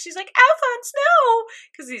heart, because she's like, Alphonse, no!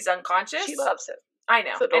 Because he's unconscious. She loves him. I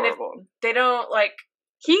know. It's adorable. And if they don't, like...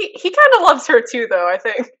 He kind of loves her, too, though, I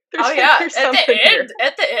think. At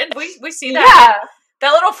the end, we see that. Yeah.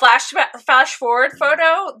 That little flash forward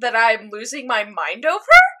photo that I'm losing my mind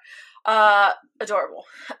over. Adorable.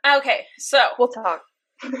 Okay, so... We'll talk.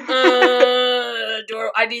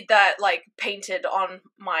 I need that like painted on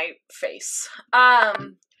my face.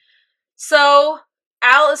 So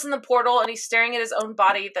Al is in the portal and he's staring at his own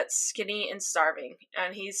body that's skinny and starving,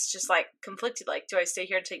 and he's just like conflicted, like, do I stay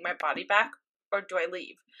here and take my body back or do I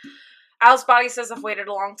leave? Al's body says, I've waited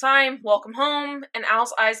a long time, welcome home, and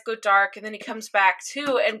Al's eyes go dark, and then he comes back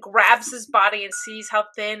too and grabs his body and sees how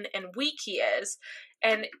thin and weak he is,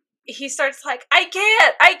 and he starts like, I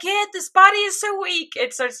can't, this body is so weak,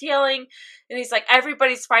 and starts yelling, and he's like,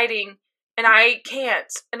 everybody's fighting, and I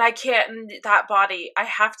can't, in that body, I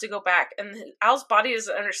have to go back, and Al's body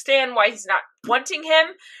doesn't understand why he's not wanting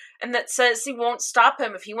him, and that says he won't stop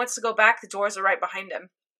him. If he wants to go back, the doors are right behind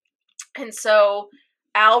him, and so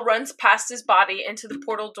Al runs past his body into the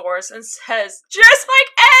portal doors and says, just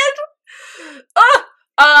like Ed,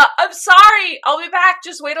 I'm sorry, I'll be back,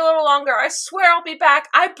 just wait a little longer, I swear I'll be back,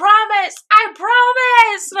 I promise, and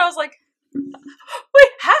I was like, we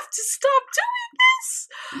have to stop doing this.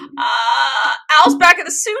 Al's back in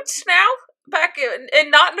the suit now, back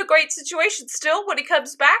and not in a great situation still when he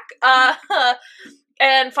comes back,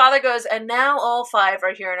 and Father goes, and now all five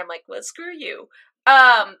are here, and I'm like, well, screw you.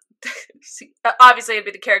 Obviously it'd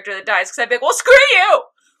be the character that dies, because I'd be like, well, screw you!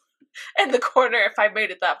 In the corner if I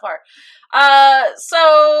made it that far.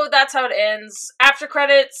 So that's how it ends. After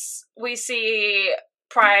credits, we see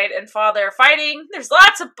Pride and Father fighting. There's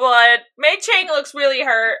lots of blood. Mei Chang looks really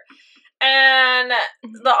hurt. And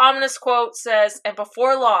the ominous quote says, and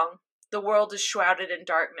before long, the world is shrouded in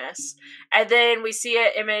darkness. And then we see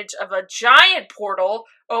an image of a giant portal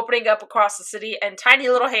opening up across the city and tiny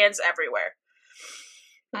little hands everywhere.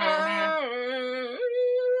 Mm-hmm.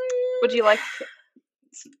 Would you like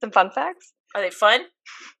some fun facts? Are they fun?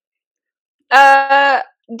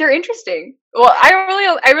 They're interesting. Well,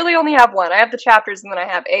 I really only have one. I have the chapters, and then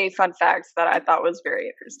I have a fun fact that I thought was very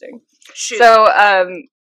interesting. Shoot. So,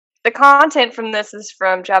 the content from this is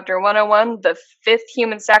from chapter 101, the fifth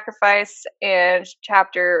human sacrifice, and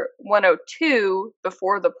chapter 102,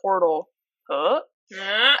 before the portal. Huh?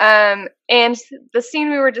 And the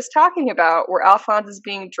scene we were just talking about, where Alphonse is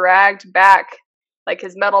being dragged back, like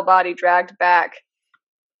his metal body dragged back.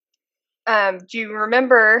 Do you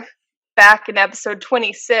remember back in episode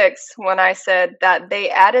 26 when I said that they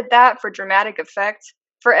added that for dramatic effect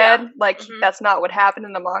for Ed? Like, that's not what happened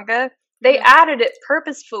in the manga. They added it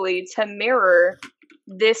purposefully to mirror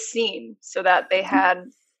this scene so that they had kind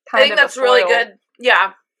of I think that's really good.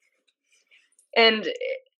 Yeah. And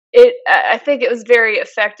I think it was very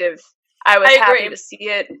effective. I was happy to see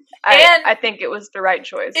it. I think it was the right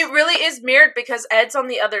choice. It really is mirrored because Ed's on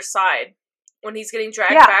the other side. When he's getting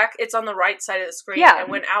dragged back, it's on the right side of the screen. Yeah.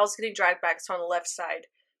 And when Al's getting dragged back, it's on the left side.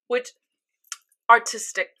 Which,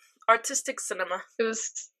 artistic cinema. It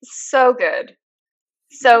was so good.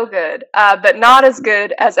 So good. But not as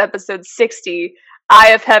good as episode 60, Eye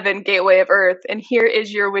of Heaven, Gateway of Earth. And here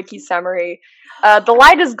is your wiki summary. The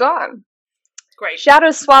light is gone. Great.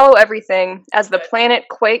 Shadows swallow everything as the planet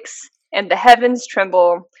quakes and the heavens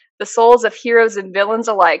tremble. The souls of heroes and villains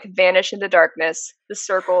alike vanish into darkness. The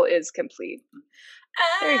circle is complete.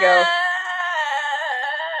 There you go.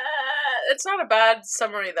 It's not a bad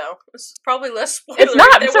summary, though. It's probably less spoiler. It's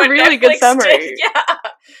not. It's a really good summary. Yeah.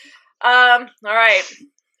 All right.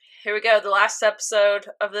 Here we go. The last episode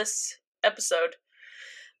of this episode.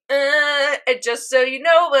 And just so you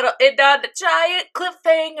know, it'll end on a giant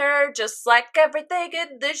cliffhanger, just like everything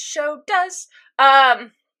in this show does.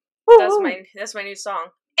 That's my new song.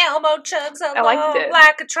 Elmo chugs along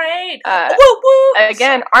like a train.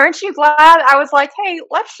 Again, aren't you glad? I was like, hey,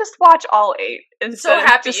 let's just watch all 8 instead so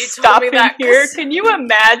happy of just you told me that here. Can you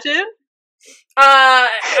imagine?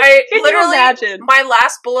 I Can literally, you imagine? My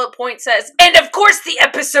last bullet point says, and of course the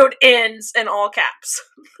episode ends in all caps.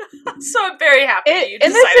 So I'm very happy you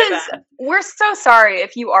decided that. We're so sorry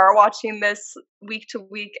if you are watching this week to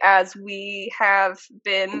week as we have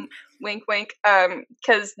been, wink wink,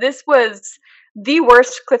 because this was the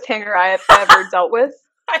worst cliffhanger I have ever dealt with.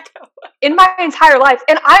 I know. In my entire life.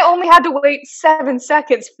 And I only had to wait 7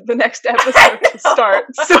 seconds for the next episode to start.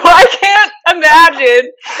 So I can't imagine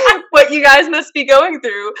what you guys must be going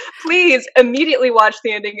through. Please immediately watch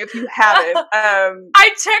the ending if you haven't.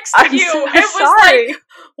 I texted you. So it was sorry. Like,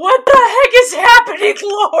 what the heck is happening,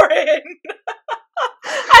 Lauren?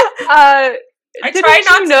 Didn't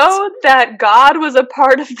you know that God was a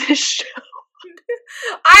part of this show?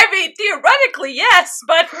 I mean, theoretically, yes,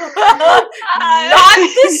 but not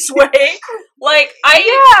this way. Like,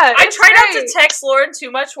 I try not to text Lauren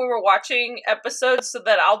too much when we're watching episodes so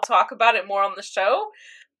that I'll talk about it more on the show.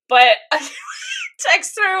 But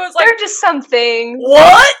text her was like, there are just some things.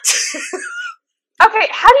 What? Okay,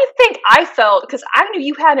 how do you think I felt? Because I knew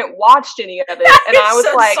you hadn't watched any of it, and I was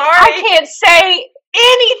so like, sorry. I can't say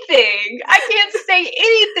anything. I can't say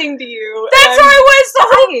anything to you. That's how I was the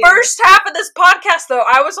whole first half of this podcast, though.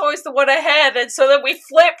 I was always the one ahead, and so then we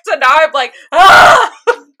flipped, and now I'm like, ah!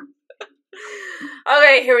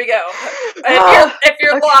 Okay, here we go. If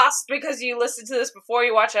you're lost because you listened to this before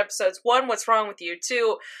you watch episodes, 1, what's wrong with you?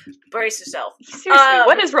 2, brace yourself. Seriously,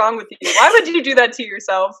 what is wrong with you? Why would you do that to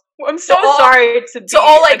yourself? I'm so sorry to be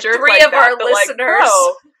all like a jerk 3 like of that, our but listeners.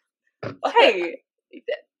 Like, hey,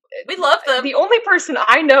 we love them. The only person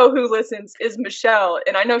I know who listens is Michelle,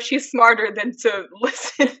 and I know she's smarter than to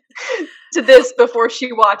listen to this before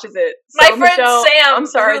she watches it. So, my friend Michelle, Sam, I'm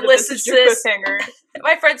sorry who that listens this is your to this, cliffhanger.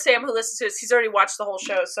 My friend Sam, who listens to this, he's already watched the whole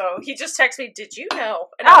show, so he just texted me, "Did you know?"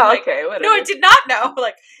 And I'm like, okay, whatever. No, I did not know.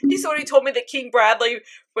 Like, he's already told me that King Bradley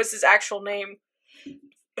was his actual name.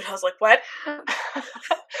 And I was like, what?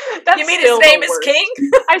 You mean his name is King?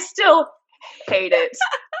 I still hate it,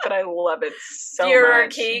 but I love it so Dear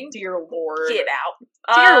much. King, dear Lord, get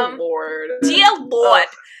out. Dear Lord, dear Lord,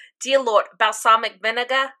 dear Lord. Balsamic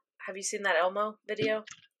vinegar. Have you seen that Elmo video?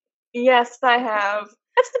 Yes, I have.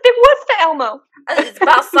 That's the big word for Elmo. It's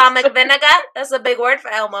balsamic vinegar. That's a big word for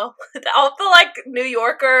Elmo. All the like New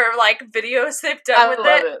Yorker like videos they've done with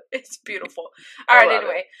it. It's beautiful. All right,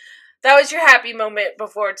 anyway. That was your happy moment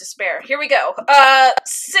before despair. Here we go.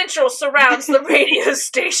 Central surrounds the radio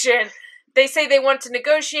station. They say they want to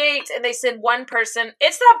negotiate, and they send one person.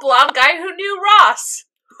 It's that blonde guy who knew Ross.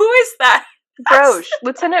 Who is that? Broche.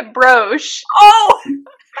 Lieutenant Broche. Oh!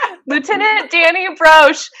 Lieutenant Danny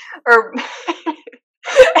Broche. Or...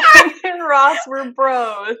 and Ross were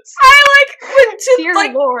bros. I went to Dear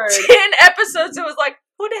Lord. 10 episodes and was like,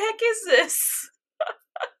 who the heck is this?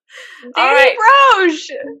 Danny Broche!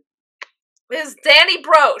 is Danny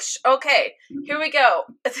Broche. Okay, here we go.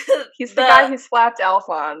 He's the guy who slapped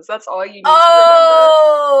Alphonse. That's all you need to remember.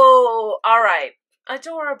 Oh, all right.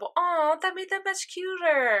 Adorable. Oh, that made them much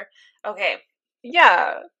cuter. Okay.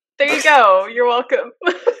 Yeah. There you go. You're welcome.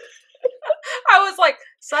 I was like,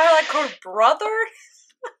 so I like her brother?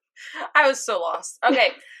 I was so lost.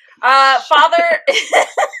 Okay. Father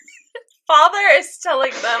Father is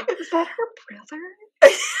telling them. Is that her brother?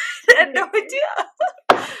 I had no idea.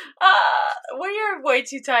 We are way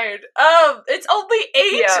too tired. It's only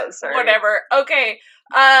 8. Yeah, sorry. Whatever. Okay.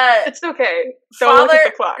 It's okay. Don't look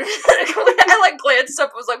at the clock. I like glanced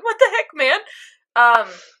up and was like, what the heck, man?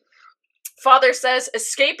 Father says,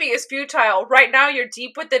 escaping is futile. Right now you're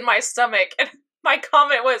deep within my stomach. And my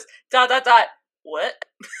comment was, ... What?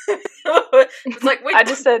 It's like, wait. I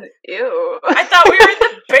just said, ew. I thought we were in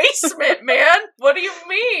the basement, man. What do you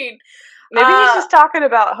mean? Maybe he's just talking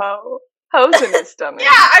about hoes in his stomach. Yeah,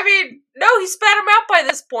 I mean, no, he spat him out by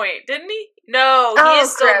this point, didn't he? No, he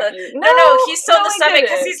is still in the... No, he's still in the stomach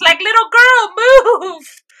because he's like, little girl,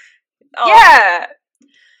 move! Oh. Yeah!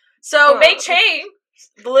 So, Mei Chang,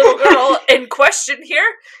 the little girl in question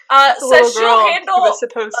here, says she'll handle... who was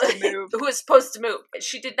supposed to move. Who was supposed to move.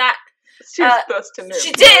 She did not... She was supposed to move.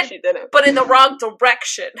 She did, no, she didn't. But in the wrong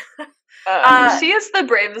direction. She is the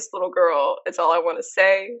bravest little girl, is all I want to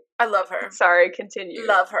say. I love her. Sorry, continue.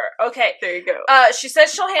 Love her. Okay. There you go. She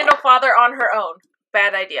says she'll handle Father on her own.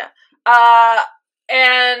 Bad idea.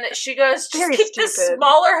 And she goes, just keep this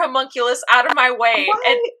smaller homunculus out of my way. What?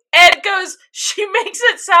 And Ed goes, she makes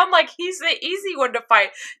it sound like he's the easy one to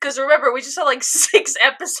fight. Because remember, we just had like 6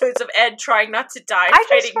 episodes of Ed trying not to die I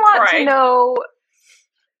fighting just want Pride. to know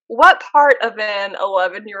what part of an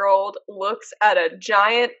 11-year-old looks at a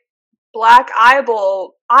giant black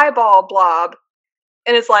eyeball blob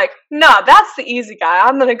and is like, nah, that's the easy guy.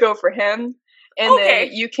 I'm gonna go for him. And then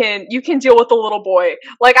you can deal with the little boy.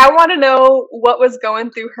 Like, I want to know what was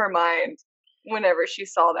going through her mind whenever she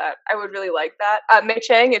saw that. I would really like that. Mei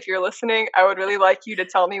Chang, if you're listening, I would really like you to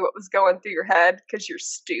tell me what was going through your head, because you're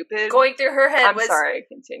stupid. Going through her head I'm sorry,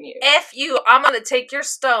 continue. F you, I'm gonna take your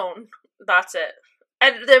stone. That's it.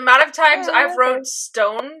 And the amount of times I've wrote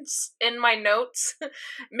stones in my notes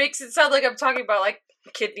makes it sound like I'm talking about, like,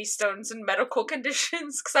 kidney stones and medical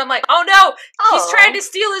conditions. Because I'm like, oh no, he's trying to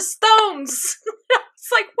steal his stones. It's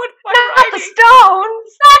like, what am I writing? Not the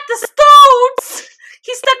stones! Not the stones!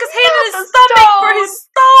 He stuck his hand in his stomach for his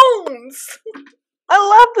stones! I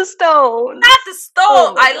love the stones! Not the stone!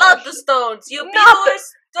 Oh I love the stones! You people are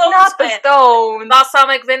stones! Not the stones!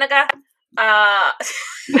 Balsamic vinegar?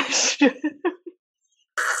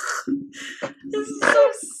 This is so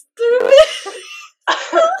stupid.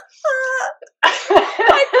 I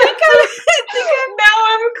think I'm now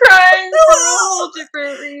I'm crying for a whole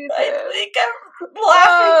different reason. I think I'm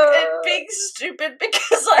laughing and being stupid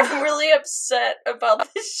because I'm really upset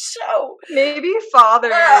about this show. Maybe Father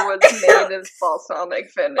was made of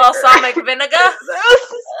balsamic vinegar. Balsamic vinegar?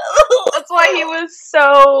 That's why he was so...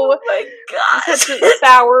 Oh my god. Such a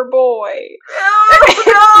sour boy. Oh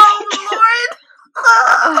no, Lord.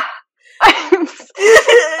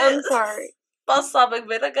 I'm sorry. Balsamic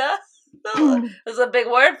vinegar? That's a big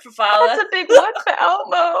word for father. That's a big word for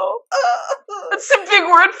Elmo. That's a big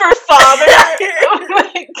word for father. Oh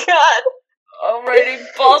my god. Alrighty,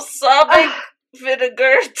 balsamic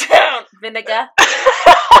vinegar down. Vinegar.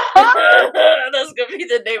 That's gonna be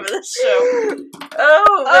the name of the show.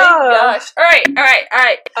 Oh my gosh. Alright.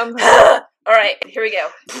 Alright, here we go.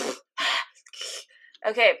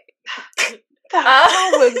 Okay. The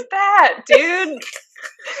hell was that, dude?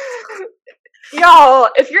 Y'all,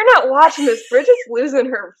 if you're not watching this, Bridget's losing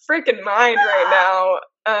her freaking mind right now.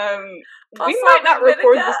 We might not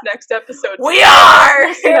record this next episode. We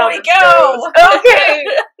are! Here we go! Okay,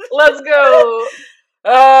 let's go.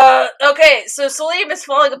 Okay, so Salim is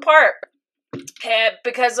falling apart. And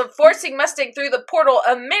because of forcing Mustang through the portal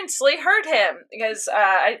immensely hurt him. Because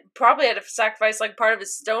I probably had to sacrifice like part of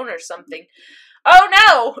his stone or something. Oh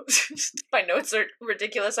no! My notes are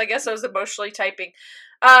ridiculous. I guess I was emotionally typing.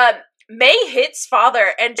 Mei hits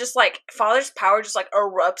Father, and just like Father's power just like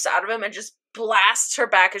erupts out of him and just blasts her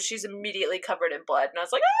back, and she's immediately covered in blood. And I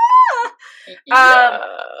was like,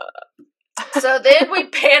 ah! So then we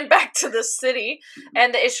pan back to the city,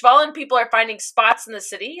 and the Ishvalan people are finding spots in the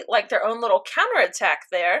city, like their own little counterattack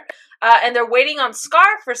there, and they're waiting on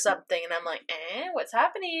Scar for something. And I'm like, what's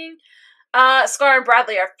happening? Scar and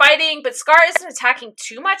Bradley are fighting, but Scar isn't attacking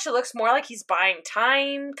too much. It looks more like he's buying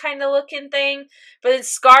time kind of looking thing. But then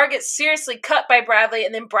Scar gets seriously cut by Bradley,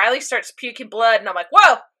 and then Bradley starts puking blood, and I'm like,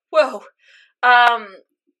 whoa!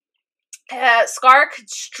 Scar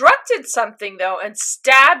constructed something, though, and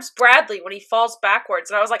stabs Bradley when he falls backwards.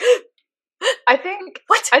 And I was like, I think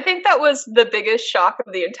that was the biggest shock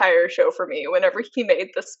of the entire show for me. Whenever he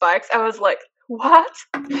made the spikes, I was like, what?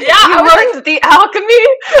 Yeah, you learned the alchemy?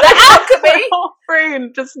 The alchemy? My whole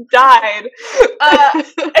brain just died.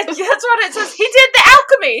 That's what it says. He did the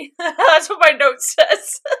alchemy. That's what my note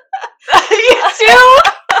says. You too?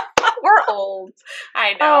 We're old.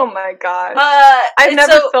 I know. Oh my gosh. I've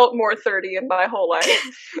never felt more 30 in my whole life.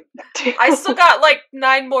 I still got like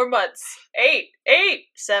 9 more months. 8,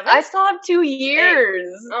 7. I still have 2 years.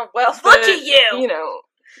 8. Oh, well, look at you. You know.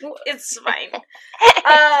 It's fine.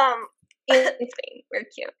 It's fine. We're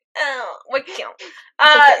cute. Oh, we're cute.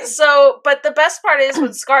 Okay. But the best part is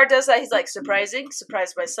when Scar does that, he's like, surprised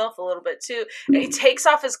myself a little bit too. And he takes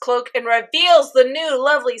off his cloak and reveals the new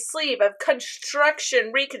lovely sleeve of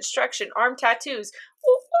reconstruction, arm tattoos.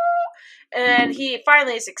 And he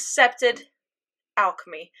finally has accepted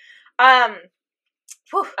alchemy. I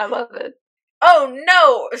love it. Oh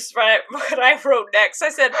no! Is what I wrote next. I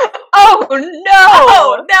said, oh no!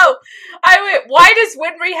 Oh no! I went, why does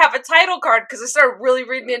Winry have a title card? Because I started really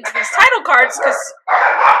reading into these title cards, because...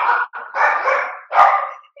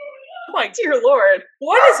 Oh my dear lord.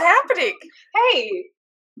 What is happening?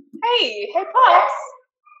 Hey, Pops!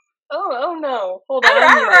 Oh no. Hold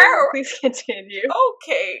on. Please continue.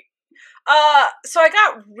 Okay. So I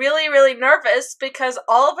got really, really nervous, because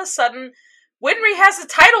all of a sudden... Winry has a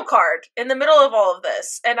title card in the middle of all of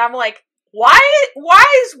this, and I'm like, why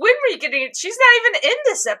is Winry getting it? She's not even in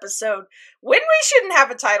this episode. Winry shouldn't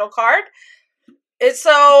have a title card. And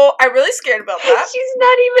so I'm really scared about that. She's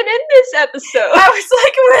not even in this episode. I was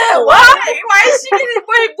like, well, why? Why is she getting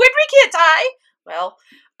Winry can't die? Well,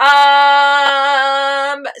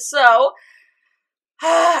 so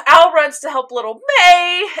Al runs to help little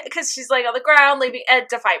May, because she's laying on the ground, leaving Ed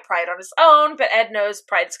to fight Pride on his own, but Ed knows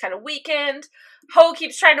Pride's kind of weakened. Ho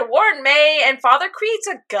keeps trying to warn May, and Father creates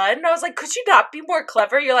a gun, and I was like, could you not be more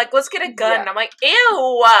clever? You're like, let's get a gun, and I'm like,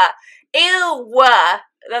 ew!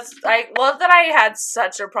 I love that I had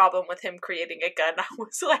such a problem with him creating a gun. I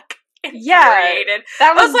was like, infuriated.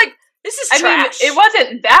 That was like, this is trash. I mean, it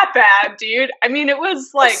wasn't that bad, dude. I mean, it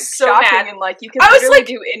was like so shocking mad. And like you could literally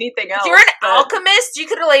do anything else. You're an alchemist. You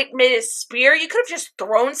could have like made a spear. You could have just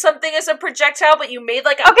thrown something as a projectile, but you made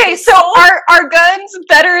like a pistol. So are guns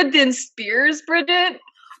better than spears, Bridget?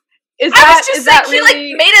 He made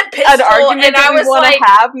a pistol, an argument and that I was want to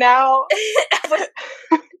have now.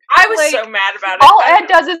 I was so mad about it. All Ed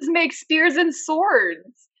does is make spears and swords.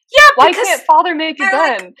 Yeah, why can't Father make a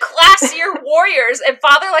gun? Like classier warriors, and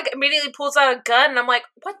Father like immediately pulls out a gun, and I'm like,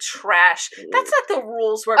 what trash? That's not the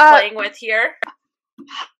rules we're playing with here.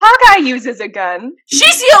 Hawkeye uses a gun.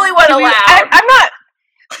 She's the only one allowed. I'm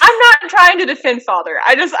not trying to defend Father.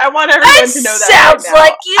 I want everyone to know that. Sounds right now.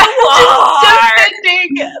 like you are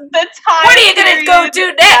defending the time. What are you gonna go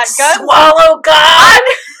do next? Swallow God?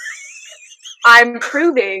 I'm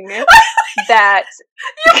proving that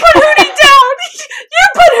you put Hootie down. You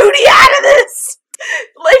put Hootie out of this.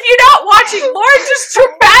 If you're not watching, Lauren just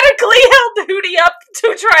dramatically held Hootie up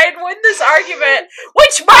to try and win this argument,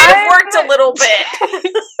 which might have worked a little bit.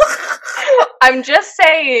 I'm just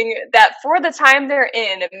saying that for the time they're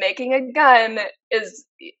in, making a gun is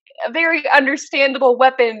a very understandable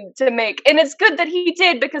weapon to make. And it's good that he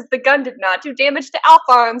did, because the gun did not do damage to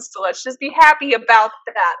Alphonse, so let's just be happy about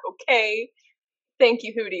that, okay? Thank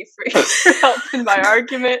you, Hootie, for helping my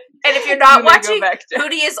argument. And if you're not watching,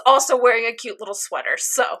 Hootie is also wearing a cute little sweater,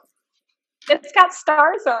 so. It's got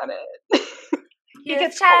stars on it. You're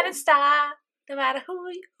a shining star, no matter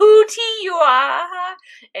Hootie you are.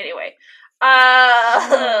 Anyway.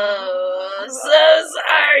 So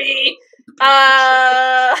sorry.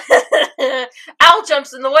 Al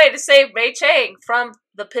jumps in the way to save Mei Chang from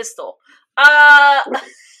the pistol.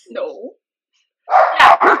 No.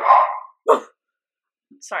 Yeah.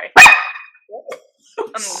 Sorry.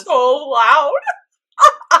 I'm so loud.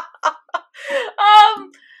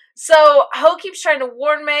 So Ho keeps trying to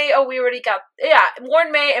warn May. Oh, we already got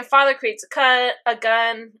warn May, and Father creates a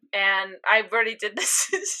gun, and I already did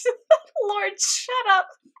this. Lord, shut up.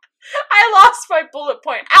 I lost my bullet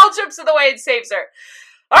point. Al jumps in the way and saves her.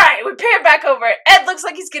 Alright, we pan back over. Ed looks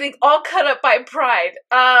like he's getting all cut up by Pride.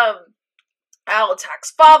 Al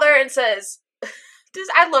attacks Father and says,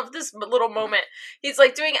 I love this little moment. He's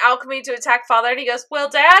like doing alchemy to attack Father, and he goes, well,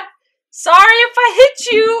 Dad, sorry if I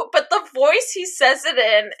hit you, but the voice he says it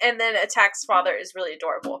in and then attacks Father is really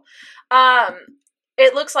adorable.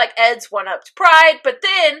 It looks like Ed's one-upped Pride, but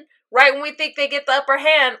then right when we think they get the upper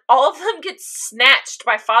hand, all of them get snatched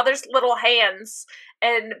by Father's little hands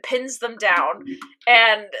and pins them down.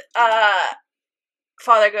 And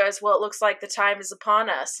Father goes, well, it looks like the time is upon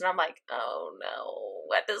us. And I'm like, oh no,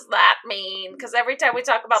 what does that mean? Because every time we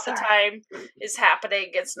talk about the time is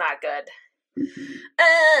happening, it's not good.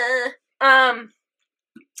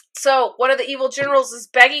 So one of the evil generals is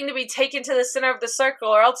begging to be taken to the center of the circle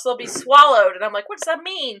or else they'll be swallowed. And I'm like, what does that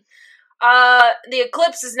mean? The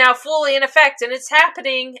eclipse is now fully in effect and it's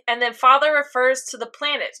happening. And then Father refers to the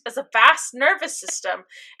planet as a vast nervous system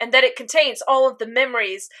and that it contains all of the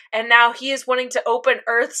memories. And now he is wanting to open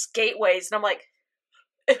Earth's gateways. And I'm like,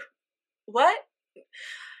 what?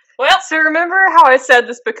 Well, so remember how I said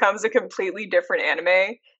this becomes a completely different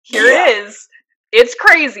anime? Here it is. It's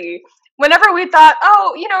crazy. Whenever we thought,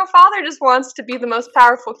 oh, Father just wants to be the most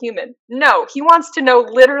powerful human. No, he wants to know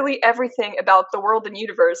literally everything about the world and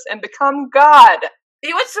universe and become God.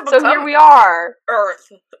 He wants to become so here we are. Earth,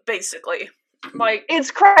 basically. Like,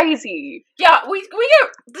 it's crazy. Yeah, we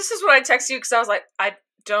get, this is what I text you because I was like, I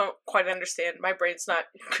don't quite understand. My brain's not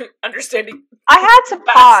understanding. I had to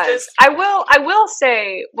pause. I will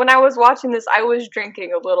say, when I was watching this, I was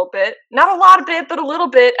drinking a little bit. Not a lot of it, but a little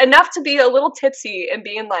bit. Enough to be a little tipsy and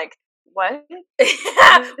being like, what?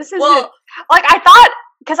 This isn't... Like, I thought,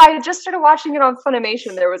 because I had just started watching it on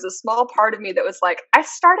Funimation, there was a small part of me that was like, I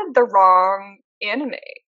started the wrong anime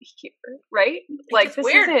here, right? Like, this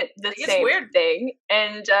isn't the same thing.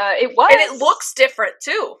 And it was. And it looks different,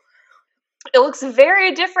 too. It looks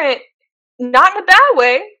very different, not in a bad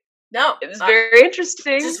way. No. It was very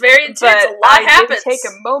interesting. It's very intense. A lot happens. Did take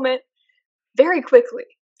a moment very quickly.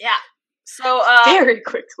 Yeah. So, very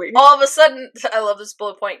quickly. All of a sudden, I love this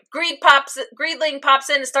bullet point. Greedling pops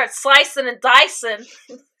in and starts slicing and dicing.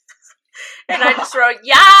 And I just wrote,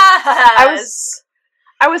 yes!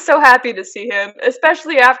 I was so happy to see him,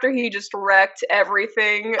 especially after he just wrecked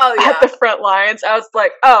everything at the front lines. I was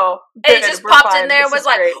like, oh, good, and he just popped in there and was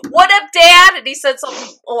like, what up, Dad? And he said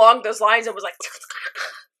something along those lines and was like,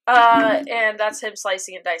 and that's him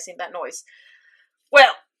slicing and dicing that noise.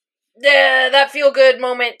 Well, that feel-good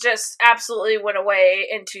moment just absolutely went away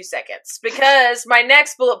in 2 seconds. Because my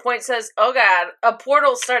next bullet point says, oh god, a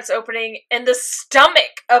portal starts opening in the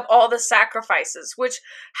stomach of all the sacrifices. Which,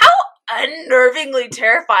 how unnervingly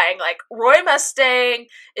terrifying. Like, Roy Mustang,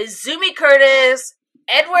 Izumi Curtis,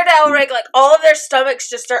 Edward Elric, like, all of their stomachs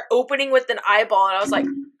just start opening with an eyeball. And I was like,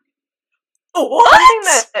 what?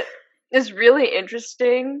 Something that is really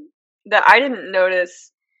interesting that I didn't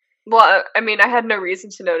notice. Well, I mean, I had no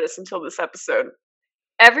reason to notice until this episode.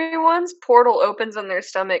 Everyone's portal opens on their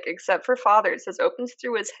stomach except for Father's. It opens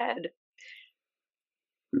through his head.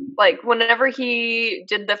 Like, whenever he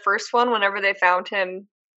did the first one, whenever they found him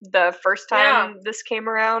the first time this came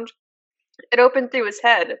around, it opened through his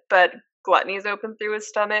head. But Gluttony's opened through his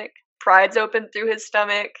stomach, Pride's opened through his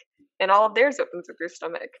stomach, and all of theirs opened through their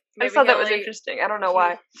stomach. I just thought that was interesting. I don't know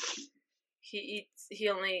why. He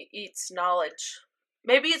only eats knowledge.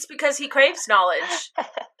 Maybe it's because he craves knowledge.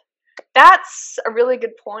 That's a really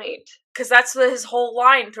good point. Because that's his whole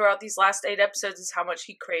line throughout these last 8 episodes is how much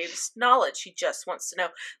he craves knowledge. He just wants to know.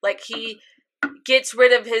 Like, he gets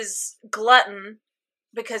rid of his glutton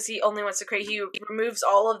because he only wants to crave. He removes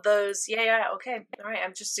all of those. Yeah, okay. All right,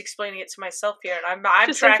 I'm just explaining it to myself here, and I'm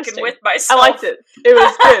tracking with myself. I liked it. It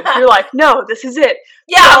was good. You're like, no, this is it.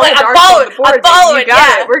 Yeah, I'm following. You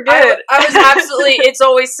got it. We're good. I was absolutely, It's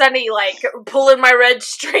Always Sunny, like, pulling my red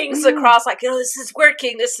strings across, like, this is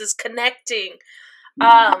working, this is connecting.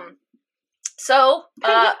 So,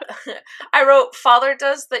 I wrote, Father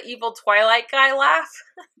does the evil Twilight guy laugh.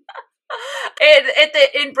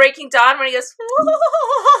 In Breaking Dawn, when he goes,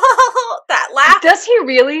 that laugh. Does he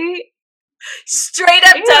really? Straight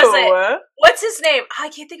up does it. What's his name? I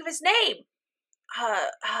can't think of his name.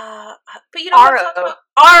 But you know Aro. Aro.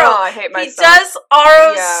 Oh, I hate myself. He does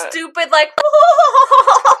Aro's stupid, like,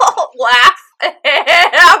 laugh. And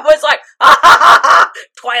I was like,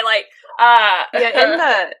 Twilight.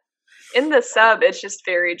 In the sub, it's just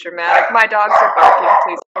very dramatic. My dogs are barking,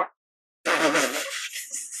 please.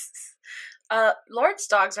 Lord's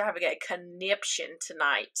dogs are having a conniption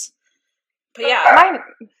tonight. But yeah.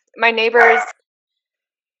 My neighbors.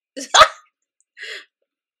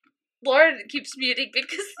 Lauren keeps muting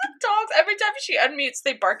because the dogs, every time she unmutes,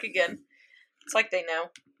 they bark again. It's like they know.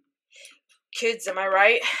 Kids, am I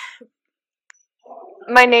right?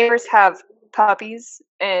 My neighbors have puppies,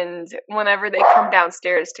 and whenever they come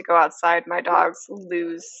downstairs to go outside, my dogs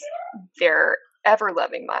lose their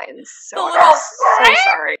ever-loving minds. So I'm so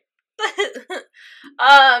sorry.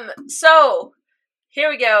 So here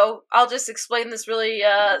we go. I'll just explain this really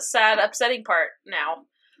sad, upsetting part now.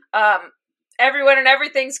 Everyone and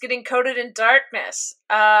everything's getting coated in darkness.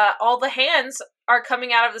 All the hands are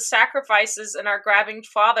coming out of the sacrifices and are grabbing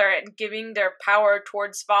Father and giving their power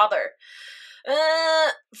towards Father.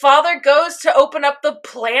 Father goes to open up the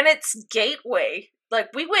planet's gateway. Like,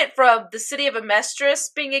 we went from the city of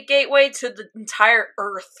Amestris being a gateway to the entire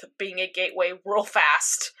Earth being a gateway real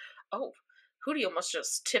fast. Oh, Hootie almost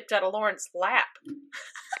just tipped out of Lauren's lap.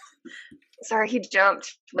 Sorry, he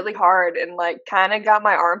jumped really hard and, like, kind of got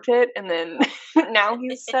my armpit, and then now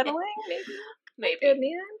he's settling, maybe? Good,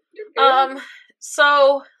 man.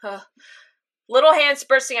 So, little hands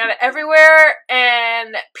bursting out of everywhere,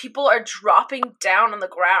 and people are dropping down on the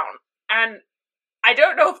ground. And I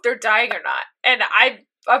don't know if they're dying or not. And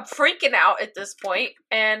I'm freaking out at this point.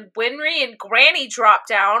 And Winry and Granny drop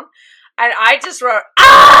down, and I just wrote,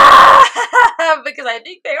 ah! Because I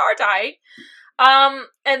think they are dying.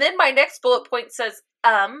 And then my next bullet point says,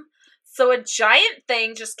 so a giant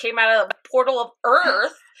thing just came out of the portal of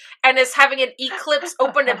Earth and is having an eclipse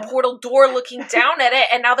open a portal door looking down at it,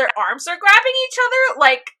 and now their arms are grabbing each other?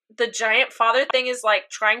 Like, the giant Father thing is, like,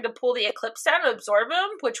 trying to pull the eclipse down and absorb him,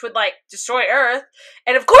 which would, like, destroy Earth.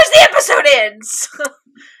 And of course the episode ends!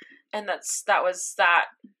 And that was that.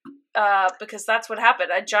 Because that's what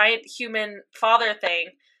happened. A giant human Father thing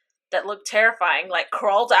that looked terrifying, like,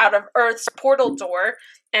 crawled out of Earth's portal door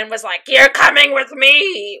and was like, "You're coming with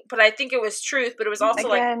me!" But I think it was truth, but it was also,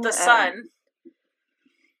 again, like, the sun.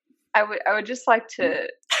 I would just like to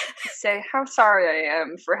say how sorry I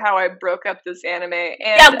am for how I broke up this anime,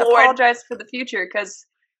 and apologize for the future, because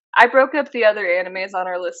I broke up the other animes on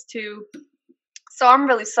our list, too. So I'm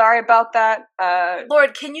really sorry about that.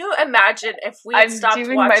 Lord, can you imagine if we had stopped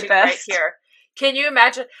watching right here? Can you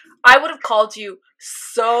imagine? I would have called you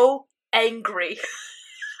so angry.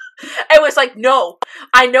 I was like, no,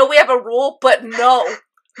 I know we have a rule, but no,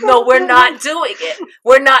 we're not doing it.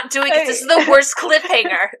 We're not doing it. This is the worst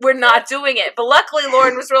cliffhanger. We're not doing it. But luckily,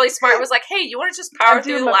 Lauren was really smart. Was like, hey, you want to just power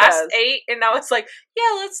through the last 8? And I was like,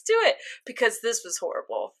 yeah, let's do it. Because this was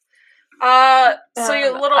horrible. So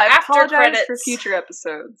your little after credits for future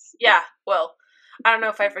episodes. Yeah, well, I don't know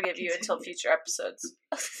if I forgive you until future episodes.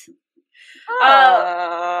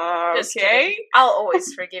 Just kidding. I'll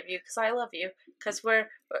always forgive you because I love you. Because we're.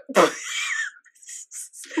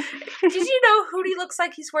 Did you know Hootie looks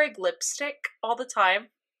like he's wearing lipstick all the time?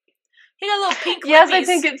 He got little pink Yes, lippies. I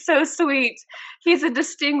think it's so sweet. He's a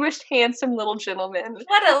distinguished, handsome little gentleman.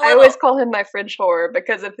 I always call him my French whore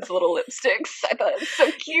because of his little lipsticks. I thought it was so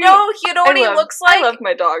cute. You know what he looks like? I love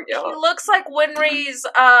my dog, y'all. He looks like Winry's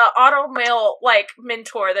automail, like,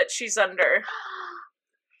 mentor that she's under.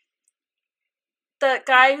 The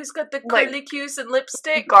guy who's got the curlicues and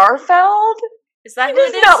lipstick. Garfield? Is that he who it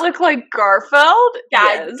is? Does not look like Garfield? Yeah,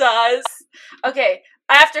 yes. It does. Okay,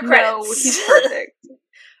 after credits. No, he's perfect.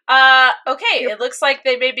 Okay, it looks like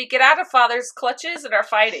they maybe get out of Father's clutches and are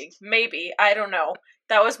fighting. Maybe. I don't know.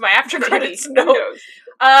 That was my after credits note.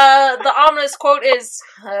 The ominous quote is,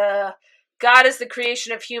 God is the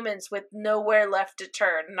creation of humans with nowhere left to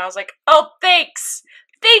turn. And I was like, oh, thanks!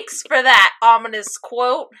 Thanks for that ominous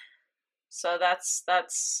quote. So that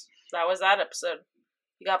was that episode.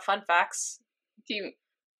 You got fun facts?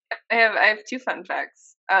 I have 2 fun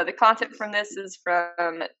facts. The content from this is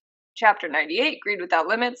from Chapter 98, Greed Without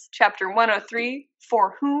Limits, Chapter 103,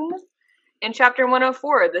 For Whom, and Chapter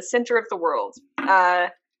 104, The Center of the World. My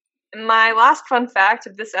last fun fact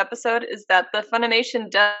of this episode is that the Funimation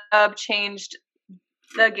dub changed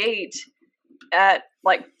the gate at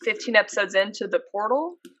like 15 episodes into the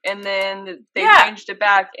portal, and then they changed it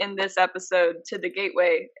back in this episode to the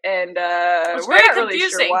gateway, and we're not really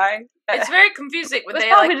sure why. It's very confusing when they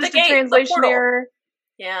probably like just the gate, a translation error.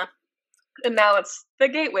 Yeah. And now it's the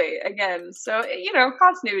gateway again. So,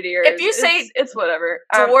 continuity errors. If you say it's whatever.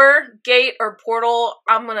 Door, gate, or portal,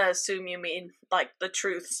 I'm going to assume you mean, like, the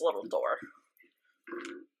Truth's little door.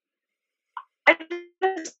 I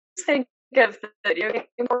just think of the video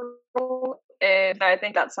game portal, and I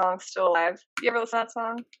think that song's still alive. You ever listen to that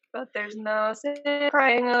song? But there's no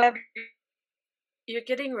crying alive. You're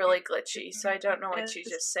getting really glitchy, so I don't know what you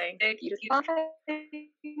just sang.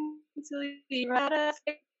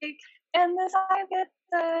 And the side gets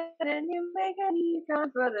sad, and you make a new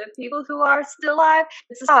count for the people who are still alive.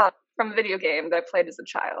 It's a song from a video game that I played as a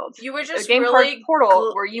child. You were just a game really called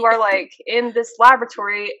Portal, where you are like in this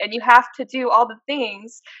laboratory, and you have to do all the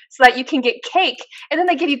things so that you can get cake. And then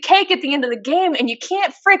they give you cake at the end of the game, and you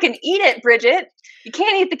can't freaking eat it, Bridget. You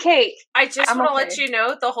can't eat the cake. I just want to let you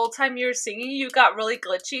know, the whole time you were singing, you got really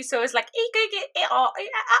glitchy, so it was like,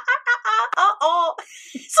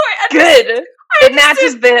 sorry, good. I It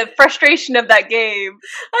matches the frustration of that game.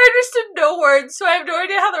 I understood no words, so I have no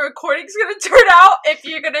idea how the recording's gonna turn out. If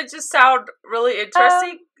you're gonna just sound really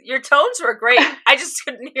interesting, your tones were great. I just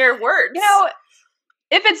couldn't hear words. You know,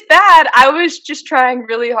 if it's bad, I was just trying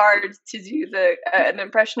really hard to do an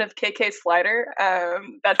impression of KK Slider.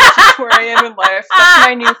 That's just where I am in life. That's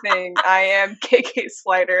my new thing. I am KK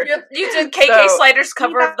Slider. You did KK Slider's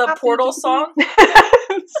cover of the Portal song?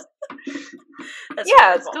 That's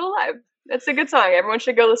yeah, it's still alive. It's a good song. Everyone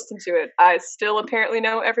should go listen to it. I still apparently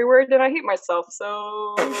know every word and I hate myself,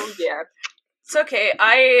 so yeah. It's okay.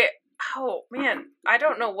 Oh man, I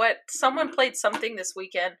don't know what. Someone played something this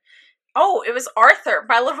weekend. Oh, it was Arthur.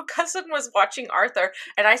 My little cousin was watching Arthur,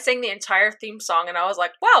 and I sang the entire theme song, and I was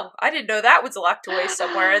like, wow, I didn't know that was locked away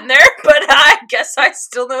somewhere in there, but I guess I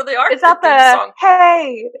still know the Arthur theme song.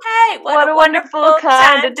 Hey, what a wonderful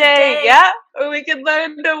kind of day. Yeah, we can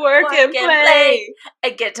learn to work and play.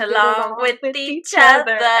 And get along with each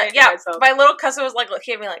other. Yeah, my little cousin was like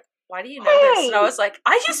looking at me like, why do you know this? And I was like,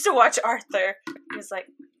 I used to watch Arthur. He was like,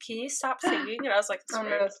 can you stop singing? And I was like, oh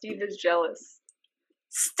no, Steve is jealous.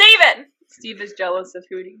 Steven! Steve is jealous of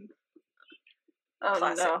Hootie. Oh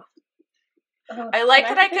classic. No. I like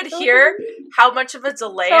that I could hear how much of a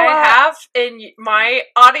delay I have in my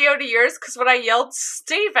audio to yours, because when I yelled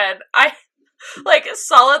Steven, I, a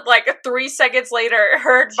solid, 3 seconds later,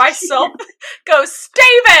 heard myself go,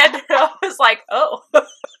 Steven! And I was like, oh.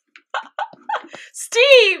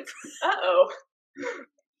 Steve! Uh-oh.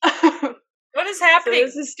 What is happening? So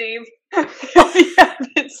this is Steve. You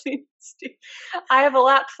haven't seen Steve. I have a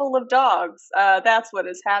lap full of dogs. That's what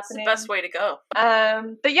is happening. It's the best way to go.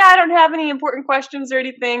 But yeah, I don't have any important questions or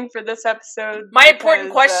anything for this episode. My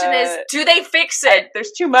important question is, do they fix it?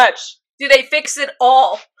 There's too much. Do they fix it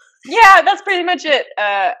all? Yeah, that's pretty much it.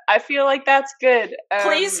 I feel like that's good.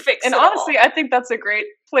 Please fix it. And honestly, I think that's a great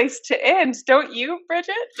place to end. Don't you,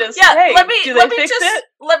 Bridget? Just yeah. Hey, let me do they fix just it?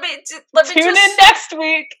 let me tune in next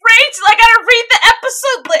week. Rachel, I gotta read the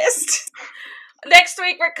episode list. Next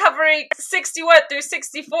week we're covering 61 through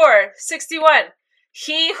 64. 61.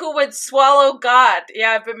 He who would swallow God.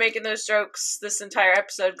 Yeah, I've been making those jokes this entire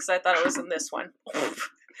episode because I thought it was in this one.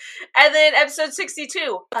 And then episode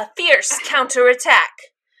 62, a fierce counterattack.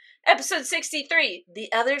 Episode 63,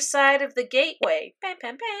 The Other Side of the Gateway. Bam,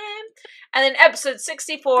 bam, bam. And then episode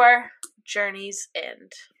 64, Journey's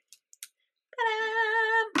End.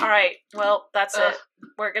 Ta-da! Alright, well, that's it.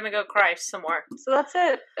 We're gonna go cry some more. So that's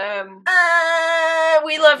it.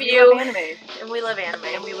 We love you. We love anime. And we love anime.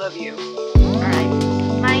 And we love you.